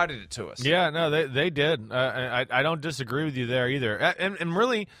Rams provided it to us. Yeah, no, they did. I don't disagree with you there either. And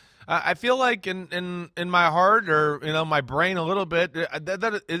really, I feel like in my heart or my brain a little bit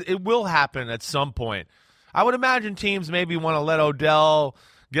that it will happen at some point. I would imagine teams maybe want to let Odell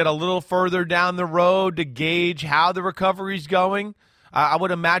get a little further down the road to gauge how the recovery's going. I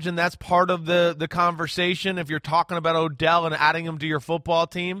would imagine that's part of the conversation if you're talking about Odell and adding him to your football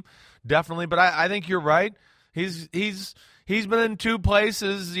team, definitely. But I think you're right. He's been in two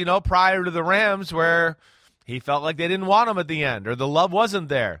places, prior to the Rams where he felt like they didn't want him at the end or the love wasn't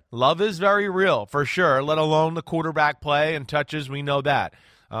there. Love is very real, for sure, let alone the quarterback play and touches. We know that.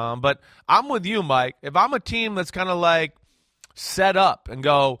 But I'm with you, Mike. If I'm a team that's kind of like set up and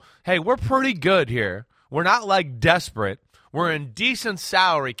go, hey, we're pretty good here. We're not like desperate. We're in decent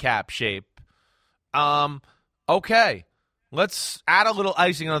salary cap shape. Okay, let's add a little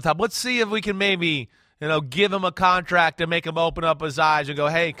icing on the top. Let's see if we can maybe, give him a contract to make him open up his eyes and go,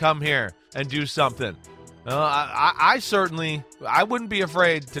 hey, come here and do something. I certainly wouldn't be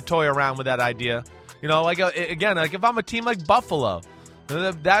afraid to toy around with that idea. Like if I'm a team like Buffalo,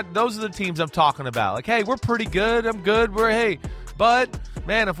 those are the teams I'm talking about. Like, hey, we're pretty good. I'm good. But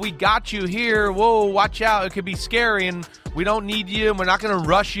man, if we got you here, whoa, watch out. It could be scary, and we don't need you, and we're not going to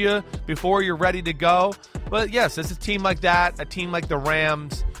rush you before you're ready to go. But yes, it's a team like that, a team like the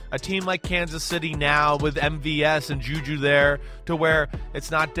Rams, a team like Kansas City now with MVS and Juju there, to where it's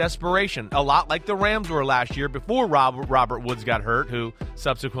not desperation. A lot like the Rams were last year before Robert Woods got hurt, who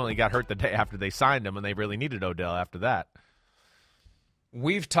subsequently got hurt the day after they signed him, and they really needed Odell after that.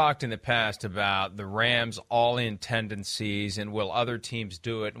 We've talked in the past about the Rams' all-in tendencies and will other teams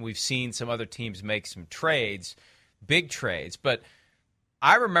do it, and we've seen some other teams make some trades, big trades. But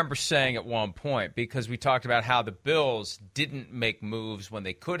I remember saying at one point, because we talked about how the Bills didn't make moves when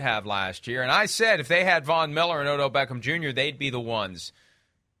they could have last year, and I said if they had Von Miller and Odell Beckham Jr., they'd be the ones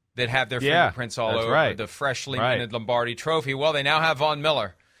that have their fingerprints all over the freshly minted Lombardi Trophy. Well, they now have Von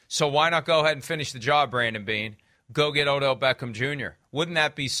Miller, so why not go ahead and finish the job, Brandon Beane? Go get Odell Beckham Jr. Wouldn't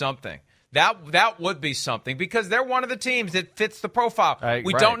that be something? That would be something, because they're one of the teams that fits the profile.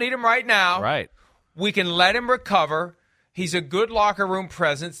 We don't need him right now. Right. We can let him recover. He's a good locker room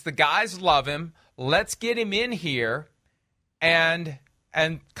presence. The guys love him. Let's get him in here, and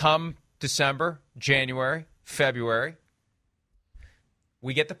come December, January, February,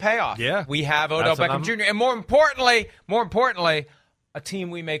 we get the payoff. Yeah. We have Odell Beckham Jr. And more importantly, a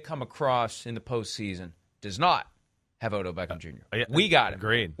team we may come across in the postseason does not have Odell Beckham Jr. We got him.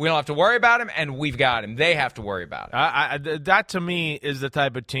 Agreed. We don't have to worry about him, and we've got him. They have to worry about it. That, to me, is the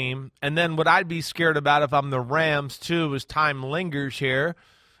type of team. And then what I'd be scared about if I'm the Rams, too, as time lingers here,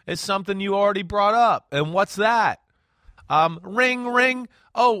 is something you already brought up. And what's that? Ring, ring.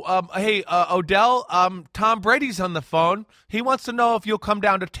 Hey, Odell, Tom Brady's on the phone. He wants to know if you'll come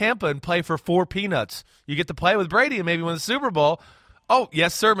down to Tampa and play for 4 peanuts. You get to play with Brady and maybe win the Super Bowl. Oh,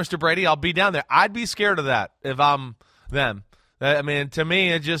 yes, sir, Mr. Brady, I'll be down there. I'd be scared of that if I'm them. I mean, to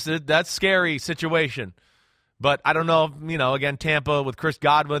me, that's a scary situation. But I don't know if, again, Tampa with Chris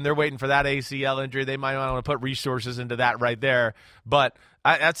Godwin, they're waiting for that ACL injury. They might want to put resources into that right there. But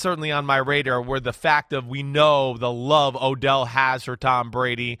that's certainly on my radar, where the fact of we know the love Odell has for Tom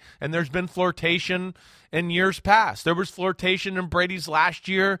Brady, and there's been flirtation in years past. There was flirtation in Brady's last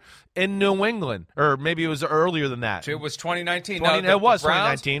year in New England, or maybe it was earlier than that. It was 2019. It was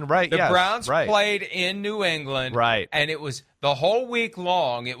 2019, right? The Browns played in New England, right? And it was the whole week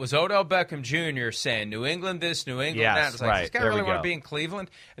long. It was Odell Beckham Jr. saying New England this, New England that. It's like, right. This guy really want to be in Cleveland?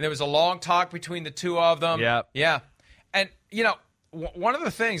 And there was a long talk between the two of them. Yeah. And one of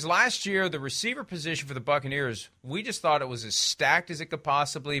the things last year, the receiver position for the Buccaneers, we just thought it was as stacked as it could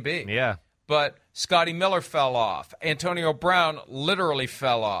possibly be. Yeah. But Scotty Miller fell off. Antonio Brown literally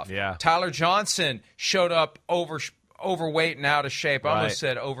fell off. Yeah. Tyler Johnson showed up overweight and out of shape. I almost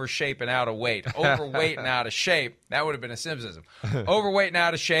said overshape and out of weight. Overweight and out of shape. That would have been a Simpsons. Overweight and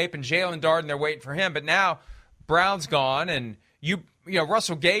out of shape, and Jalen Darden, they're waiting for him. But now Brown's gone, and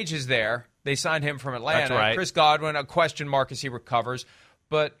Russell Gage is there. They signed him from Atlanta. That's right. Chris Godwin, a question mark as he recovers.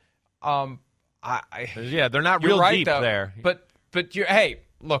 But they're not real right, deep though. there. But hey,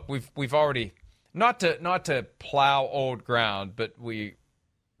 look, we've already not to plow old ground, but we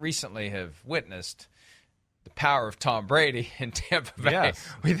recently have witnessed the power of Tom Brady in Tampa Bay. Yes.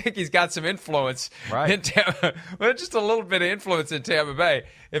 We think he's got some influence in Tampa, well, just a little bit of influence in Tampa Bay.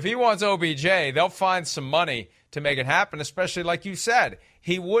 If he wants OBJ, they'll find some money to make it happen, especially like you said.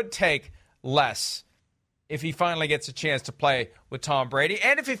 He would take less if he finally gets a chance to play with Tom Brady,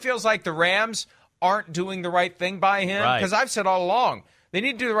 and if he feels like the Rams aren't doing the right thing by him, because I've said all along, they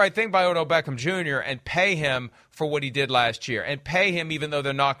need to do the right thing by Odell Beckham Jr. and pay him for what he did last year, and pay him even though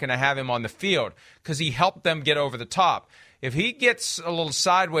they're not going to have him on the field, because he helped them get over the top. If he gets a little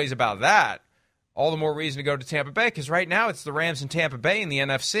sideways about that, all the more reason to go to Tampa Bay, because right now it's the Rams and Tampa Bay in the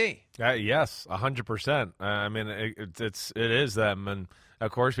NFC. Yes, 100%. I mean, it is them. And,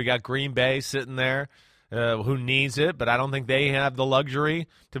 of course, we got Green Bay sitting there who needs it, but I don't think they have the luxury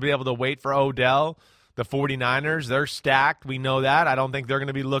to be able to wait for Odell. The 49ers, they're stacked. We know that. I don't think they're going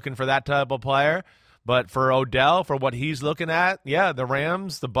to be looking for that type of player. But for Odell, for what he's looking at, the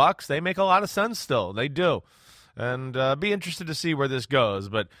Rams, the Bucks, they make a lot of sense still. They do. And be interested to see where this goes.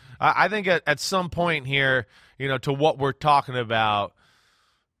 But I think at some point here, to what we're talking about,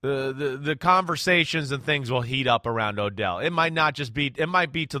 the conversations and things will heat up around Odell. It might not just be – it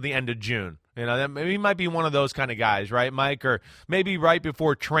might be till the end of June. He might be one of those kind of guys, right, Mike? Or maybe right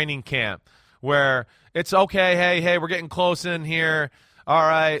before training camp where it's okay, hey, we're getting close in here. All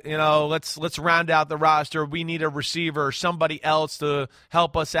right, let's round out the roster. We need a receiver or somebody else to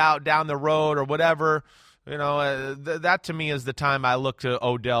help us out down the road or whatever. That to me is the time I look to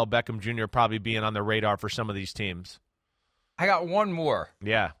Odell Beckham Jr. probably being on the radar for some of these teams. I got one more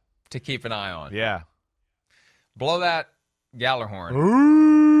to keep an eye on. Yeah. Blow that Galler horn.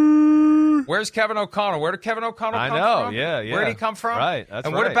 Ooh. Where's Kevin O'Connell? Where did Kevin O'Connell come from? I know, yeah. Where did he come from? Right, that's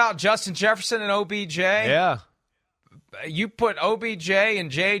and right. what about Justin Jefferson and OBJ? Yeah. You put OBJ and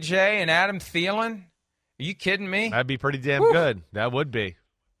JJ and Adam Thielen? Are you kidding me? That'd be pretty damn good. That would be.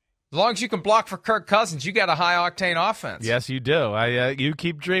 As long as you can block for Kirk Cousins, you got a high-octane offense. Yes, you do. You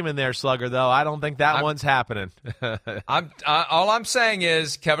keep dreaming there, Slugger, though. I don't think that one's happening. All I'm saying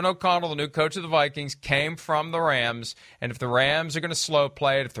is Kevin O'Connell, the new coach of the Vikings, came from the Rams, and if the Rams are going to slow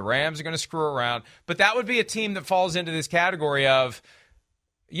play it, if the Rams are going to screw around, but that would be a team that falls into this category of,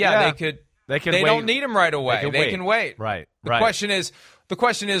 they could. They don't need him right away. They can wait. Right. The question is,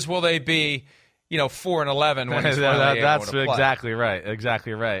 will they be 4-11 when he's finally able to play? Exactly right.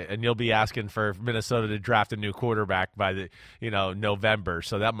 Exactly right. And you'll be asking for Minnesota to draft a new quarterback by the November,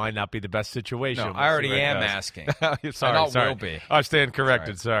 so that might not be the best situation. No, I already am asking. Sorry. Will be. I stand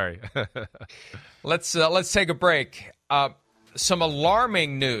corrected. Sorry. Let's take a break. Some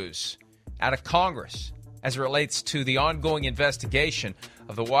alarming news out of Congress as it relates to the ongoing investigation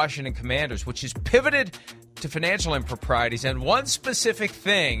of the Washington Commanders, which is pivoted to financial improprieties and one specific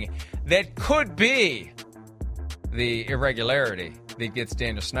thing that could be the irregularity that gets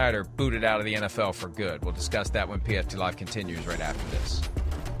Daniel Snyder booted out of the NFL for good. We'll discuss that when PFT Live continues right after this.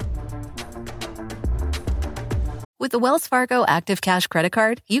 With the Wells Fargo Active Cash Credit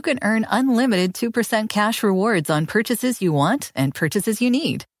Card, you can earn unlimited 2% cash rewards on purchases you want and purchases you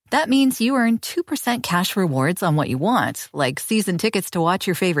need. That means you earn 2% cash rewards on what you want, like season tickets to watch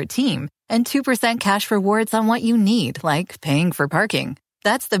your favorite team, and 2% cash rewards on what you need, like paying for parking.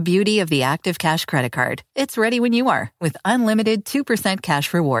 That's the beauty of the Active Cash Credit Card. It's ready when you are, with unlimited 2%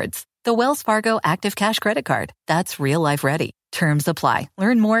 cash rewards. The Wells Fargo Active Cash Credit Card. That's real life ready. Terms apply.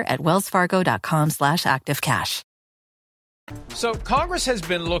 Learn more at wellsfargo.com/activecash. So Congress has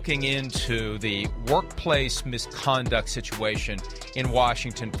been looking into the workplace misconduct situation in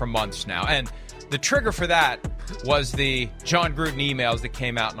Washington for months now. And the trigger for that was the John Gruden emails that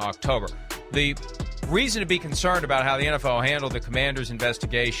came out in October. The reason to be concerned about how the NFL handled the Commanders'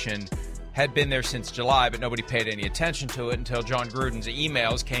 investigation had been there since July, but nobody paid any attention to it until John Gruden's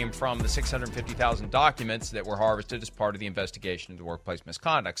emails came from the 650,000 documents that were harvested as part of the investigation into workplace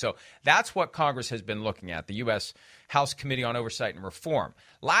misconduct. So that's what Congress has been looking at, the U.S. House Committee on Oversight and Reform.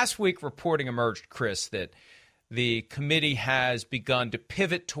 Last week, reporting emerged, Chris, that the committee has begun to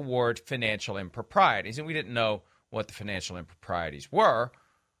pivot toward financial improprieties, and we didn't know what the financial improprieties were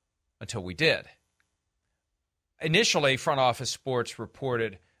until we did. Initially, Front Office Sports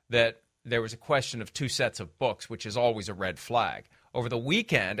reported that there was a question of two sets of books, which is always a red flag. Over the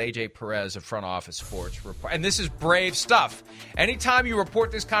weekend, A.J. Perez of Front Office Sports reported, and this is brave stuff. Anytime you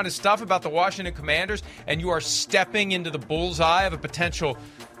report this kind of stuff about the Washington Commanders and you are stepping into the bullseye of a potential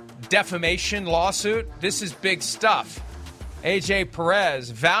defamation lawsuit, this is big stuff. A.J.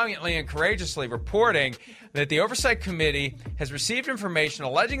 Perez valiantly and courageously reporting that the Oversight Committee has received information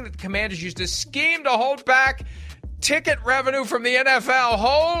alleging that the Commanders used a scheme to hold back ticket revenue from the NFL.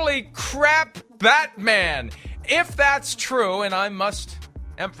 Holy crap, Batman. If that's true, and I must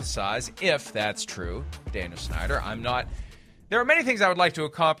emphasize, if that's true, Daniel Snyder, there are many things I would like to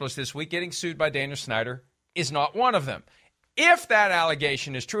accomplish this week. Getting sued by Daniel Snyder is not one of them. If that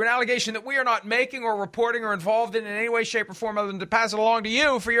allegation is true, an allegation that we are not making or reporting or involved in any way, shape, or form other than to pass it along to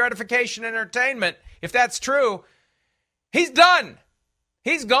you for your edification and entertainment, if that's true, he's done.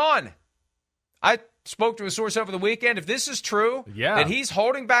 He's gone. I spoke to a source over the weekend. If this is true, that he's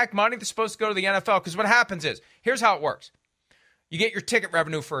holding back money that's supposed to go to the NFL, because what happens is, here's how it works. You get your ticket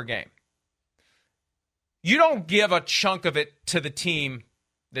revenue for a game. You don't give a chunk of it to the team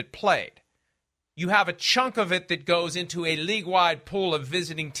that played. You have a chunk of it that goes into a league-wide pool of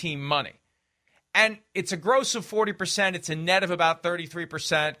visiting team money. And it's a gross of 40%. It's a net of about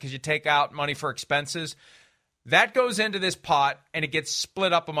 33% because you take out money for expenses. That goes into this pot, and it gets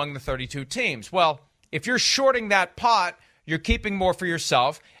split up among the 32 teams. Well, if you're shorting that pot, you're keeping more for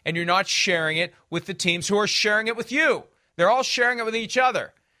yourself, and you're not sharing it with the teams who are sharing it with you. They're all sharing it with each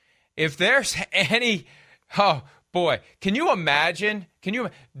other. If there's any, oh boy, can you imagine?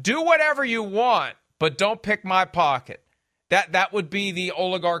 Do whatever you want, but don't pick my pocket. That would be the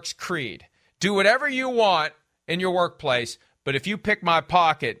oligarch's creed. Do whatever you want in your workplace, but if you pick my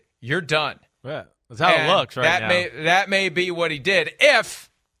pocket, you're done. Yeah, that's how it looks right now. That may be what he did. If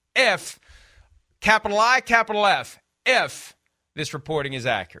capital I, capital F, if this reporting is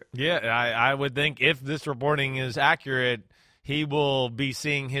accurate. Yeah, I would think if this reporting is accurate, he will be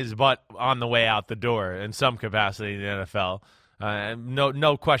seeing his butt on the way out the door in some capacity in the NFL.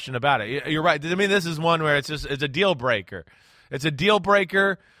 No question about it. You're right. I mean, this is one where it's a deal breaker. It's a deal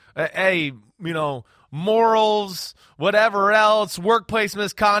breaker. Morals, whatever else, workplace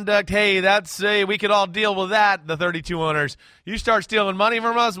misconduct. Hey, we could all deal with that. The 32 owners. You start stealing money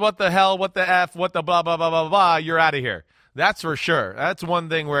from us. What the hell? What the F? What the blah, blah, blah, blah, blah. You're out of here. That's for sure. That's one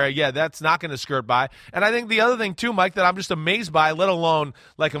thing where, that's not going to skirt by. And I think the other thing, too, Mike, that I'm just amazed by, let alone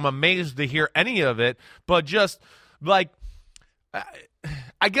like I'm amazed to hear any of it, but just like,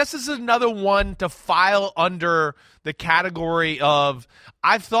 I guess this is another one to file under the category of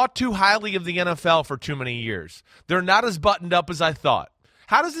I've thought too highly of the NFL for too many years. They're not as buttoned up as I thought.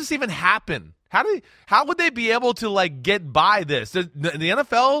 How does this even happen? How would they be able to get by this? The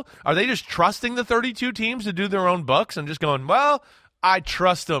NFL, are they just trusting the 32 teams to do their own books and just going, well, I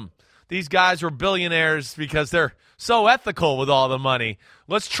trust them. These guys were billionaires because they're so ethical with all the money.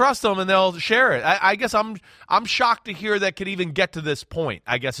 Let's trust them and they'll share it. I guess I'm shocked to hear that could even get to this point,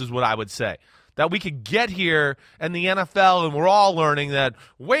 I guess is what I would say. That we could get here in the NFL and we're all learning that,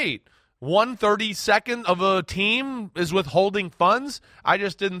 wait, 1/32 of a team is withholding funds? I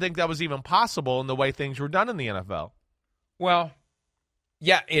just didn't think that was even possible in the way things were done in the NFL. Well,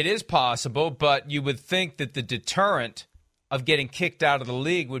 yeah, it is possible, but you would think that the deterrent of getting kicked out of the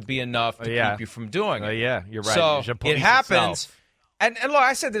league would be enough to keep you from doing it. Yeah, you're right. So it happens. And look,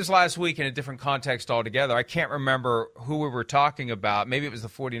 I said this last week in a different context altogether. I can't remember who we were talking about. Maybe it was the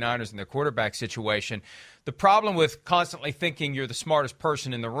 49ers and their quarterback situation. The problem with constantly thinking you're the smartest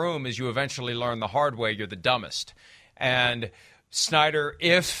person in the room is you eventually learn the hard way you're the dumbest. And Snyder,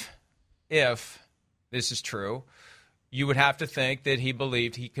 if this is true, you would have to think that he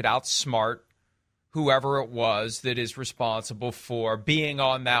believed he could outsmart whoever it was that is responsible for being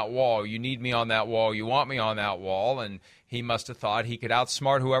on that wall. You need me on that wall. You want me on that wall. And he must have thought he could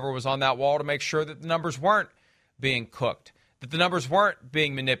outsmart whoever was on that wall to make sure that the numbers weren't being cooked, that the numbers weren't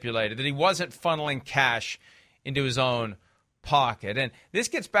being manipulated, that he wasn't funneling cash into his own pocket. And this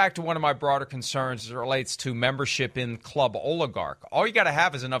gets back to one of my broader concerns as it relates to membership in club oligarch. All you got to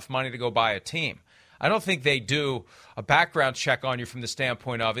have is enough money to go buy a team. I don't think they do a background check on you from the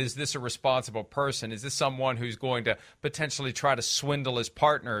standpoint of, is this a responsible person? Is this someone who's going to potentially try to swindle his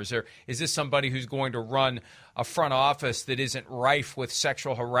partners? Or is this somebody who's going to run a front office that isn't rife with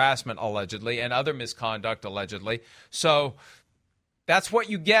sexual harassment, allegedly, and other misconduct, allegedly? So that's what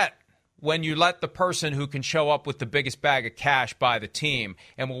you get when you let the person who can show up with the biggest bag of cash buy the team,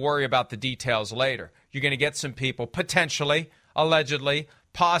 and we'll worry about the details later. You're going to get some people, potentially, allegedly,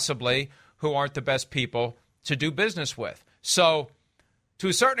 possibly, who aren't the best people to do business with. So, to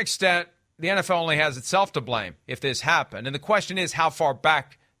a certain extent, the NFL only has itself to blame if this happened. And the question is, how far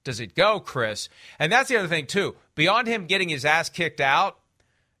back does it go, Chris? And that's the other thing, too. Beyond him getting his ass kicked out,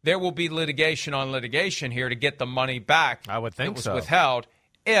 there will be litigation on litigation here to get the money back. I would think so. Withheld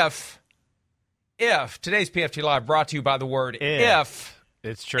if today's PFT Live brought to you by the word if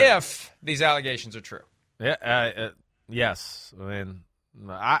it's true. If these allegations are true. Yeah, yes. I mean,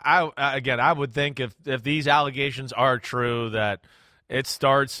 I would think if these allegations are true, that it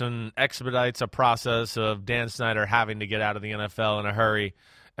starts and expedites a process of Dan Snyder having to get out of the NFL in a hurry.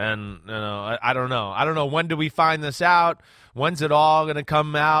 And, I don't know. I don't know. When do we find this out? When's it all going to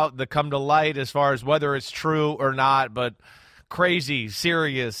come to light as far as whether it's true or not? But crazy,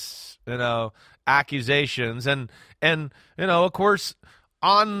 serious, accusations. And of course,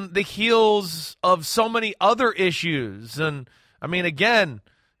 on the heels of so many other issues. And, I mean, again,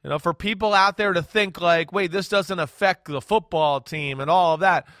 for people out there to think like, wait, this doesn't affect the football team and all of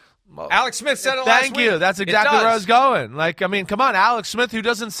that. Alex Smith said it last week. Thank you. That's exactly where I was going. Like, I mean, come on, Alex Smith, who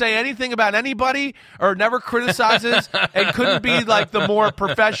doesn't say anything about anybody or never criticizes and couldn't be like the more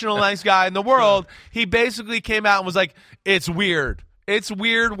professional, nice guy in the world. He basically came out and was like, it's weird. It's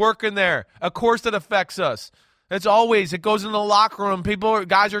weird working there. Of course it affects us. It goes in the locker room.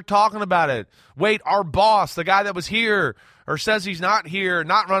 Guys are talking about it. Wait, our boss, the guy that was here or says he's not here,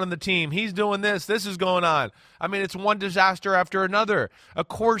 not running the team, he's doing this. This is going on. I mean, it's one disaster after another. Of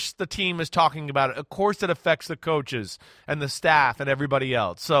course the team is talking about it. Of course it affects the coaches and the staff and everybody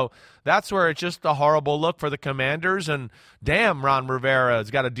else. So that's where it's just a horrible look for the Commanders. And damn, Ron Rivera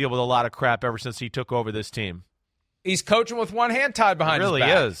has got to deal with a lot of crap ever since he took over this team. He's coaching with one hand tied behind his back.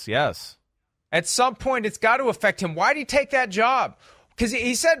 He really is, yes. At some point, it's got to affect him. Why did he take that job? Because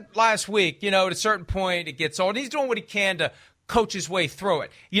he said last week, at a certain point, it gets old. He's doing what he can to coach his way through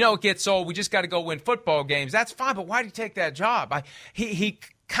it. It gets old. We just got to go win football games. That's fine, but why did he take that job? He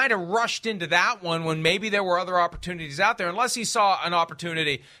kind of rushed into that one when maybe there were other opportunities out there, unless he saw an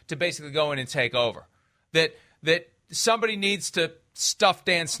opportunity to basically go in and take over. That somebody needs to stuff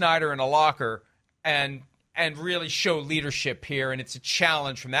Dan Snyder in a locker and really show leadership here, and it's a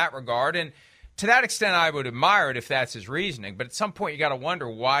challenge from that regard. And to that extent, I would admire it if that's his reasoning. But at some point, you got to wonder,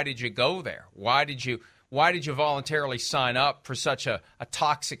 why did you go there? Why did you voluntarily sign up for such a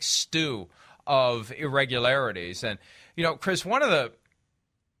toxic stew of irregularities? And Chris, one of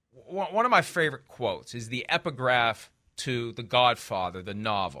my favorite quotes is the epigraph to The Godfather, the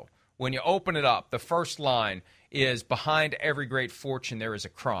novel. When you open it up, the first line is, "Behind every great fortune there is a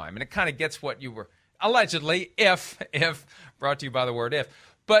crime," and it kind of gets what you were allegedly, if brought to you by the word if,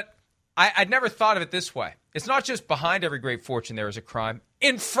 but I'd never thought of it this way. It's not just behind every great fortune there is a crime.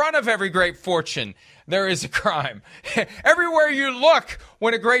 In front of every great fortune there is a crime. Everywhere you look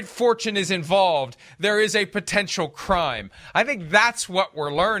when a great fortune is involved, there is a potential crime. I think that's what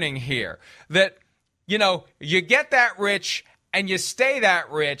we're learning here. That, you get that rich and you stay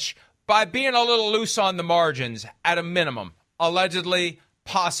that rich by being a little loose on the margins at a minimum. Allegedly,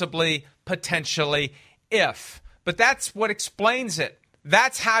 possibly, potentially, if. But that's what explains it.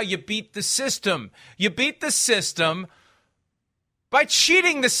 That's how you beat the system. You beat the system by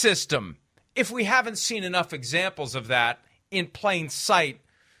cheating the system. If we haven't seen enough examples of that in plain sight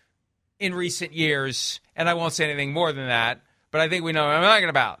in recent years, and I won't say anything more than that, but I think we know what I'm talking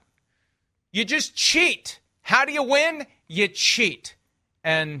about. You just cheat. How do you win? You cheat.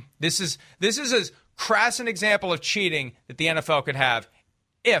 And this is as crass an example of cheating that the NFL could have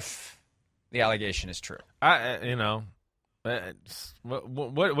if the allegation is true. What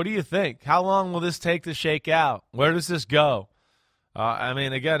do you think? How long will this take to shake out? Where does this go?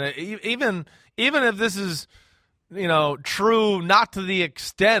 Again, even if this is, true, not to the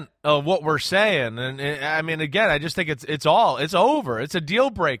extent of what we're saying, again, I just think it's over. It's a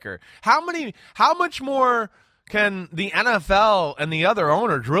deal breaker. How much more can the NFL and the other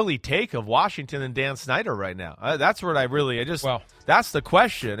owners really take of Washington and Dan Snyder right now? That's what that's the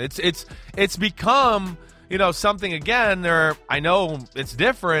question. It's become, something again, I know it's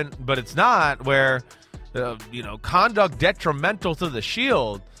different, but it's not, where conduct detrimental to the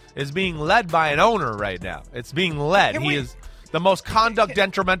Shield is being led by an owner right now. It's being led. He is the most conduct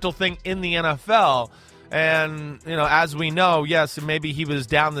detrimental thing in the NFL. And, as we know, yes, maybe he was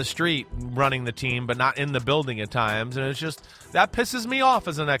down the street running the team, but not in the building at times. And it's just, that pisses me off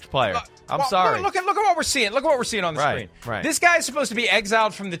as an ex-player. I'm sorry. Look at what we're seeing. Look at what we're seeing on the screen. Right. This guy is supposed to be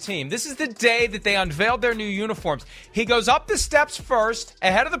exiled from the team. This is the day that they unveiled their new uniforms. He goes up the steps first,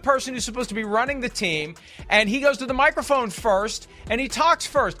 ahead of the person who's supposed to be running the team, and he goes to the microphone first, and he talks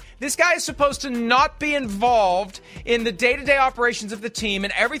first. This guy is supposed to not be involved in the day-to-day operations of the team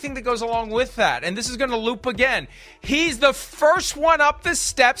and everything that goes along with that. And this is going to loop again. He's the first one up the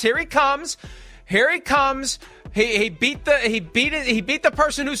steps. Here he comes. He beat the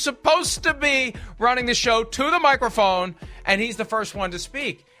person who's supposed to be running the show to the microphone, and he's the first one to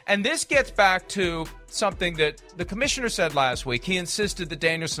speak. And this gets back to something that the commissioner said last week. He insisted that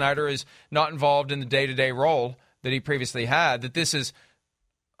Dan Snyder is not involved in the day-to-day role that he previously had, that this is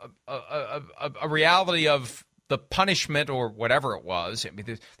a reality of the punishment or whatever it was. I mean,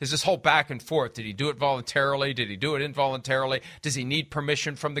 there's this whole back and forth. Did he do it voluntarily? Did he do it involuntarily? Does he need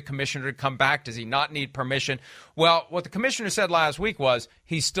permission from the commissioner to come back? Does he not need permission? Well, what the commissioner said last week was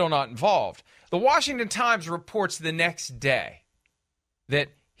he's still not involved. The Washington Times reports the next day that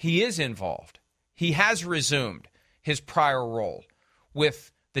he is involved. He has resumed his prior role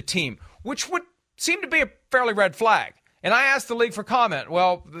with the team, which would seem to be a fairly red flag. And I asked the league for comment.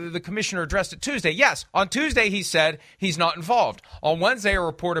 Well, the commissioner addressed it Tuesday. Yes, on Tuesday he said he's not involved. On Wednesday, a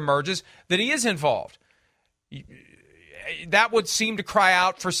report emerges that he is involved. That would seem to cry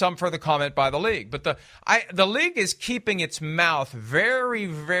out for some further comment by the league. But the league is keeping its mouth very,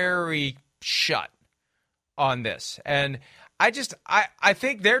 very shut on this. And I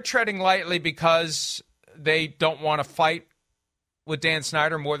think they're treading lightly because they don't want to fight with Dan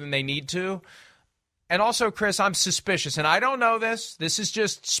Snyder more than they need to. And also, Chris, I'm suspicious, and I don't know this. This is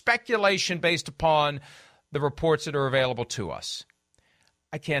just speculation based upon the reports that are available to us.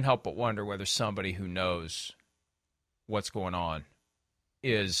 I can't help but wonder whether somebody who knows what's going on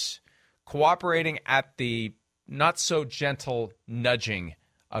is cooperating at the not-so-gentle nudging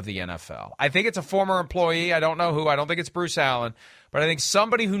of the NFL. I think it's a former employee. I don't know who. I don't think it's Bruce Allen. But I think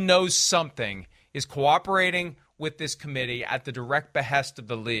somebody who knows something is cooperating with this committee at the direct behest of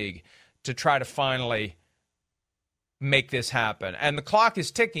the league to try to finally make this happen. And the clock is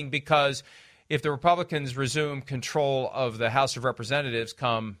ticking because if the Republicans resume control of the House of Representatives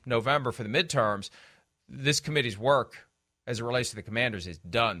come November for the midterms, this committee's work as it relates to the Commanders is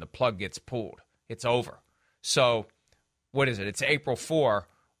done. The plug gets pulled. It's over. So what is it? It's April 4.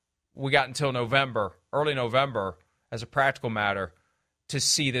 We got until November, early November, as a practical matter, to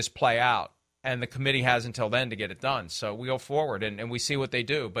see this play out. And the committee has until then to get it done. So we go forward and we see what they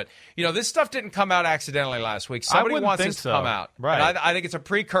do. But, this stuff didn't come out accidentally last week. Somebody wants this to come out. Right. And I think it's a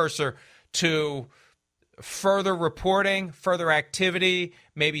precursor to further reporting, further activity,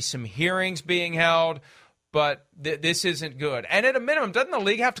 maybe some hearings being held. But this isn't good. And at a minimum, doesn't the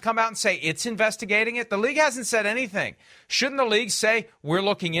league have to come out and say it's investigating it? The league hasn't said anything. Shouldn't the league say, we're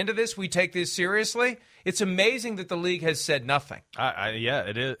looking into this, we take this seriously? It's amazing that the league has said nothing. Yeah,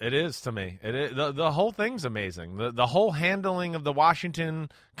 it is. It is to me. It is. The whole thing's amazing. The whole handling of the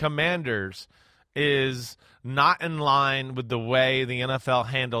Washington Commanders is not in line with the way the NFL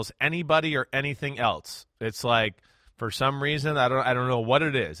handles anybody or anything else. It's like, for some reason, I don't know what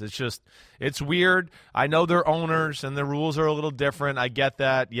it is. It's weird. I know they're owners and the rules are a little different. I get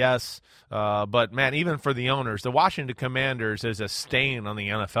that, yes. But, man, even for the owners, the Washington Commanders is a stain on the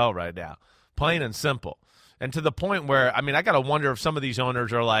NFL right now, plain and simple. And to the point where, I got to wonder if some of these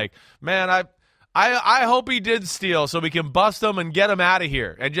owners are like, man, I hope he did steal so we can bust him and get him out of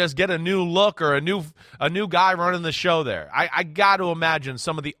here and just get a new look or a new guy running the show there. I got to imagine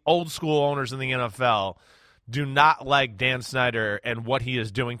some of the old school owners in the NFL do not like Dan Snyder and what he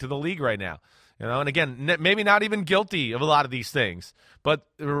is doing to the league right now. And again, maybe not even guilty of a lot of these things, but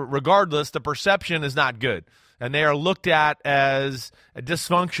regardless, the perception is not good. And they are looked at as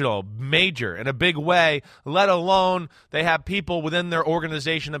dysfunctional, major, in a big way, let alone they have people within their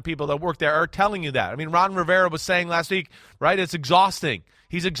organization and people that work there are telling you that. Ron Rivera was saying last week, right, it's exhausting.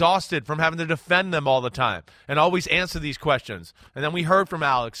 He's exhausted from having to defend them all the time and always answer these questions. And then we heard from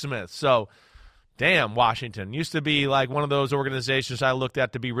Alex Smith. So, damn, Washington used to be like one of those organizations I looked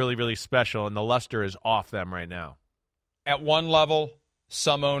at to be really, really special, and the luster is off them right now. At one level,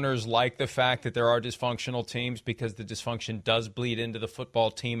 some owners like the fact that there are dysfunctional teams because the dysfunction does bleed into the football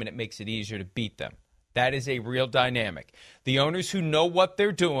team and it makes it easier to beat them. That is a real dynamic. The owners who know what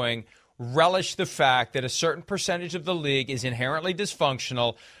they're doing relish the fact that a certain percentage of the league is inherently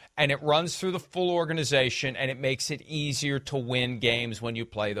dysfunctional and it runs through the full organization, and it makes it easier to win games when you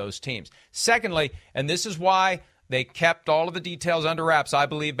play those teams. Secondly, and this is why they kept all of the details under wraps, I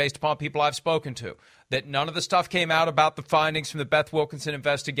believe, based upon people I've spoken to, that none of the stuff came out about the findings from the Beth Wilkinson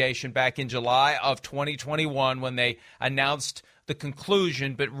investigation back in July of 2021 when they announced the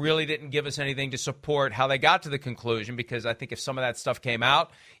conclusion, but really didn't give us anything to support how they got to the conclusion, because I think if some of that stuff came out,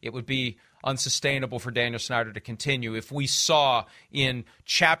 it would be unsustainable for Daniel Snyder to continue. If we saw in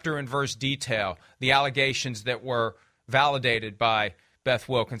chapter and verse detail the allegations that were validated by Beth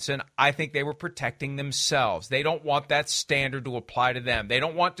Wilkinson, I think they were protecting themselves. They don't want that standard to apply to them. They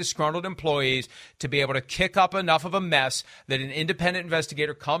don't want disgruntled employees to be able to kick up enough of a mess that an independent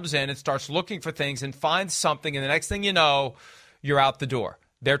investigator comes in and starts looking for things and finds something, and the next thing you know, you're out the door.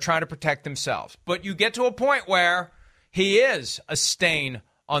 They're trying to protect themselves. But you get to a point where he is a stain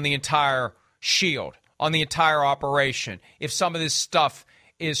on the entire shield, on the entire operation, if some of this stuff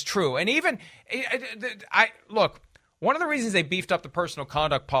is true. And even, look, one of the reasons they beefed up the personal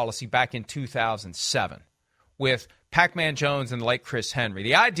conduct policy back in 2007 with Pac-Man Jones and the late Chris Henry,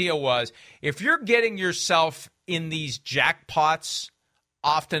 the idea was if you're getting yourself in these jackpots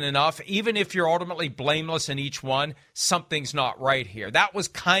often enough, even if you're ultimately blameless in each one, something's not right here. That was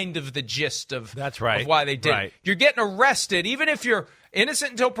kind of the gist of, That's right. of why they did right. it. You're getting arrested, even if you're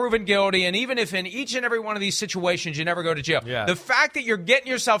innocent until proven guilty, and even if in each and every one of these situations you never go to jail. Yeah. The fact that you're getting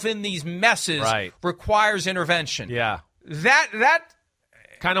yourself in these messes Right. requires intervention. Yeah. That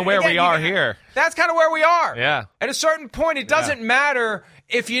Kind of where again, we are here. That's kind of where we are. Yeah. At a certain point, it doesn't matter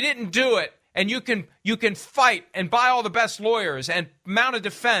if you didn't do it, and you can fight and buy all the best lawyers and mount a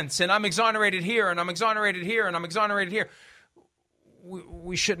defense, and I'm exonerated here, and I'm exonerated here, and I'm exonerated here.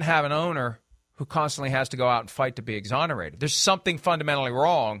 We shouldn't have an owner who constantly has to go out and fight to be exonerated. There's something fundamentally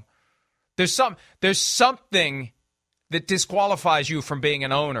wrong. There's something that disqualifies you from being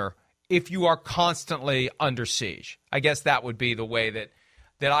an owner if you are constantly under siege. I guess that would be the way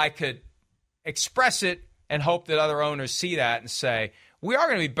that I could express it, and hope that other owners see that and say, we are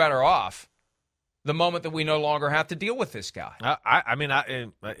going to be better off the moment that we no longer have to deal with this guy.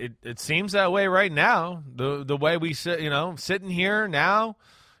 It seems that way right now. The way we sit, sitting here now,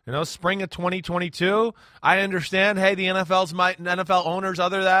 spring of 2022. I understand. Hey, the NFL owners,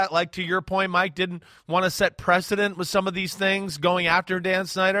 other that, like to your point, Mike, didn't want to set precedent with some of these things going after Dan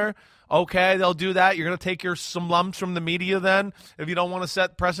Snyder. Okay, they'll do that. You're going to take some lumps from the media then if you don't want to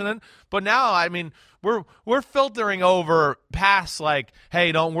set precedent. But now, we're filtering over past like,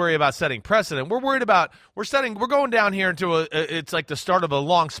 hey, don't worry about setting precedent. We're worried about we're going down here into it's like the start of a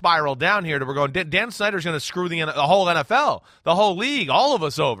long spiral down here. We're going. Dan Snyder's going to screw the whole NFL, the whole league, all of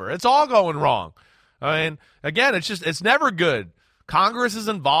us over. It's all going wrong. Again, it's never good. Congress is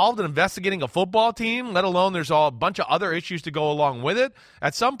involved in investigating a football team, let alone there's a bunch of other issues to go along with it.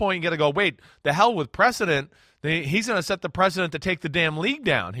 At some point, you got to go, wait, the hell with precedent. He's going to set the precedent to take the damn league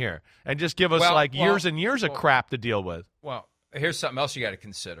down here and just give us years and years of crap to deal with. Well, here's something else you got to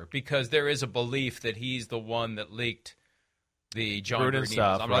consider, because there is a belief that he's the one that leaked the John Gruden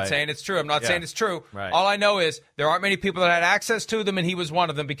emails. I'm not saying it's true. I'm not saying it's true. Right. All I know is there aren't many people that had access to them, and he was one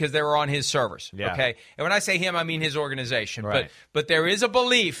of them because they were on his servers. Yeah. Okay? And when I say him, I mean his organization. Right. But there is a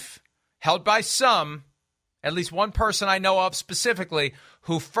belief held by some, at least one person I know of specifically,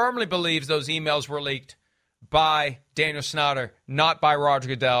 who firmly believes those emails were leaked by Daniel Snyder, not by Roger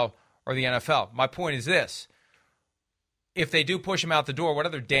Goodell or the NFL. My point is this. If they do push him out the door, what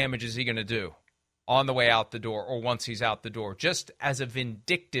other damage is he going to do on the way out the door or once he's out the door, just as a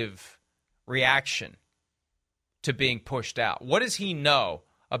vindictive reaction to being pushed out? What does he know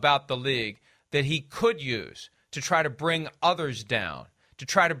about the league that he could use to try to bring others down, to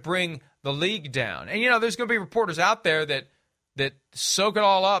try to bring the league down? And, there's going to be reporters out there that soak it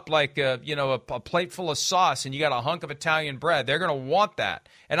all up like, a plate full of sauce, and you got a hunk of Italian bread. They're going to want that.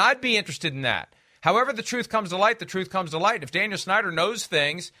 And I'd be interested in that. However the truth comes to light, the truth comes to light. If Daniel Snyder knows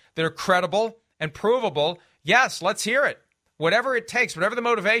things that are credible and provable, yes, let's hear it. Whatever it takes, whatever the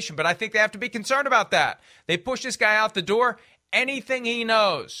motivation. But I think they have to be concerned about that. They push this guy out the door. Anything he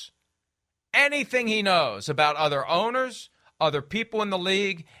knows about other owners, other people in the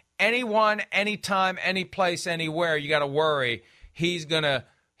league, anyone, anytime, any place, anywhere, you got to worry he's gonna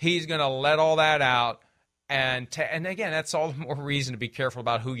let all that out. And again, that's all the more reason to be careful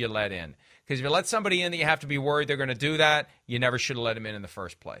about who you let in. Because if you let somebody in that you have to be worried they're going to do that, you never should have let him in the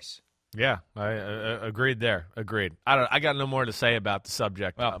first place. Yeah, I agreed there. Agreed. I got no more to say about the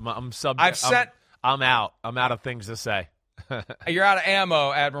subject. Well, I'm out. I'm out of things to say. You're out of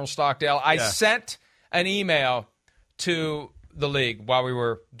ammo, Admiral Stockdale. I sent an email to the league while we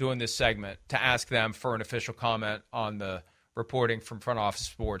were doing this segment to ask them for an official comment on the reporting from Front Office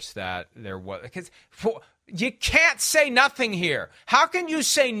Sports that there was, because you can't say nothing here. How can you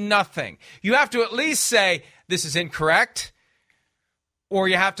say nothing? You have to at least say this is incorrect, or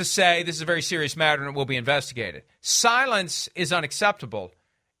you have to say this is a very serious matter and it will be investigated. Silence is unacceptable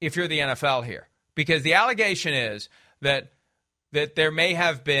if you're the NFL here, because the allegation is that there may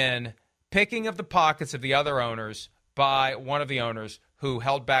have been picking of the pockets of the other owners by one of the owners who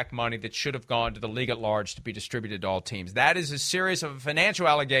held back money that should have gone to the league at large to be distributed to all teams. That is as serious of a financial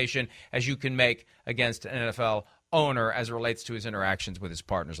allegation as you can make against an NFL owner as it relates to his interactions with his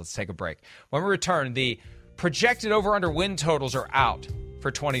partners. Let's take a break. When we return, the projected over-under win totals are out for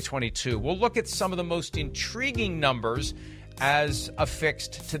 2022. We'll look at some of the most intriguing numbers as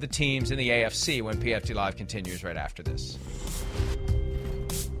affixed to the teams in the AFC when PFT Live continues right after this.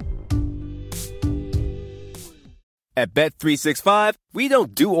 At Bet365, we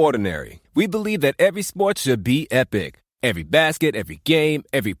don't do ordinary. We believe that every sport should be epic. Every basket, every game,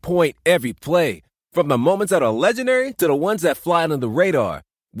 every point, every play. From the moments that are legendary to the ones that fly under the radar.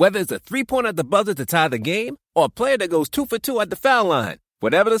 Whether it's a three-pointer at the buzzer to tie the game or a player that goes 2 for 2 at the foul line.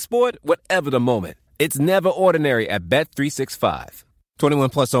 Whatever the sport, whatever the moment. It's never ordinary at Bet365. 21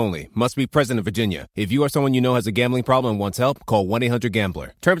 plus only. Must be present in Virginia. If you or someone you know has a gambling problem and wants help, call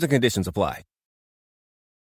 1-800-GAMBLER. Terms and conditions apply.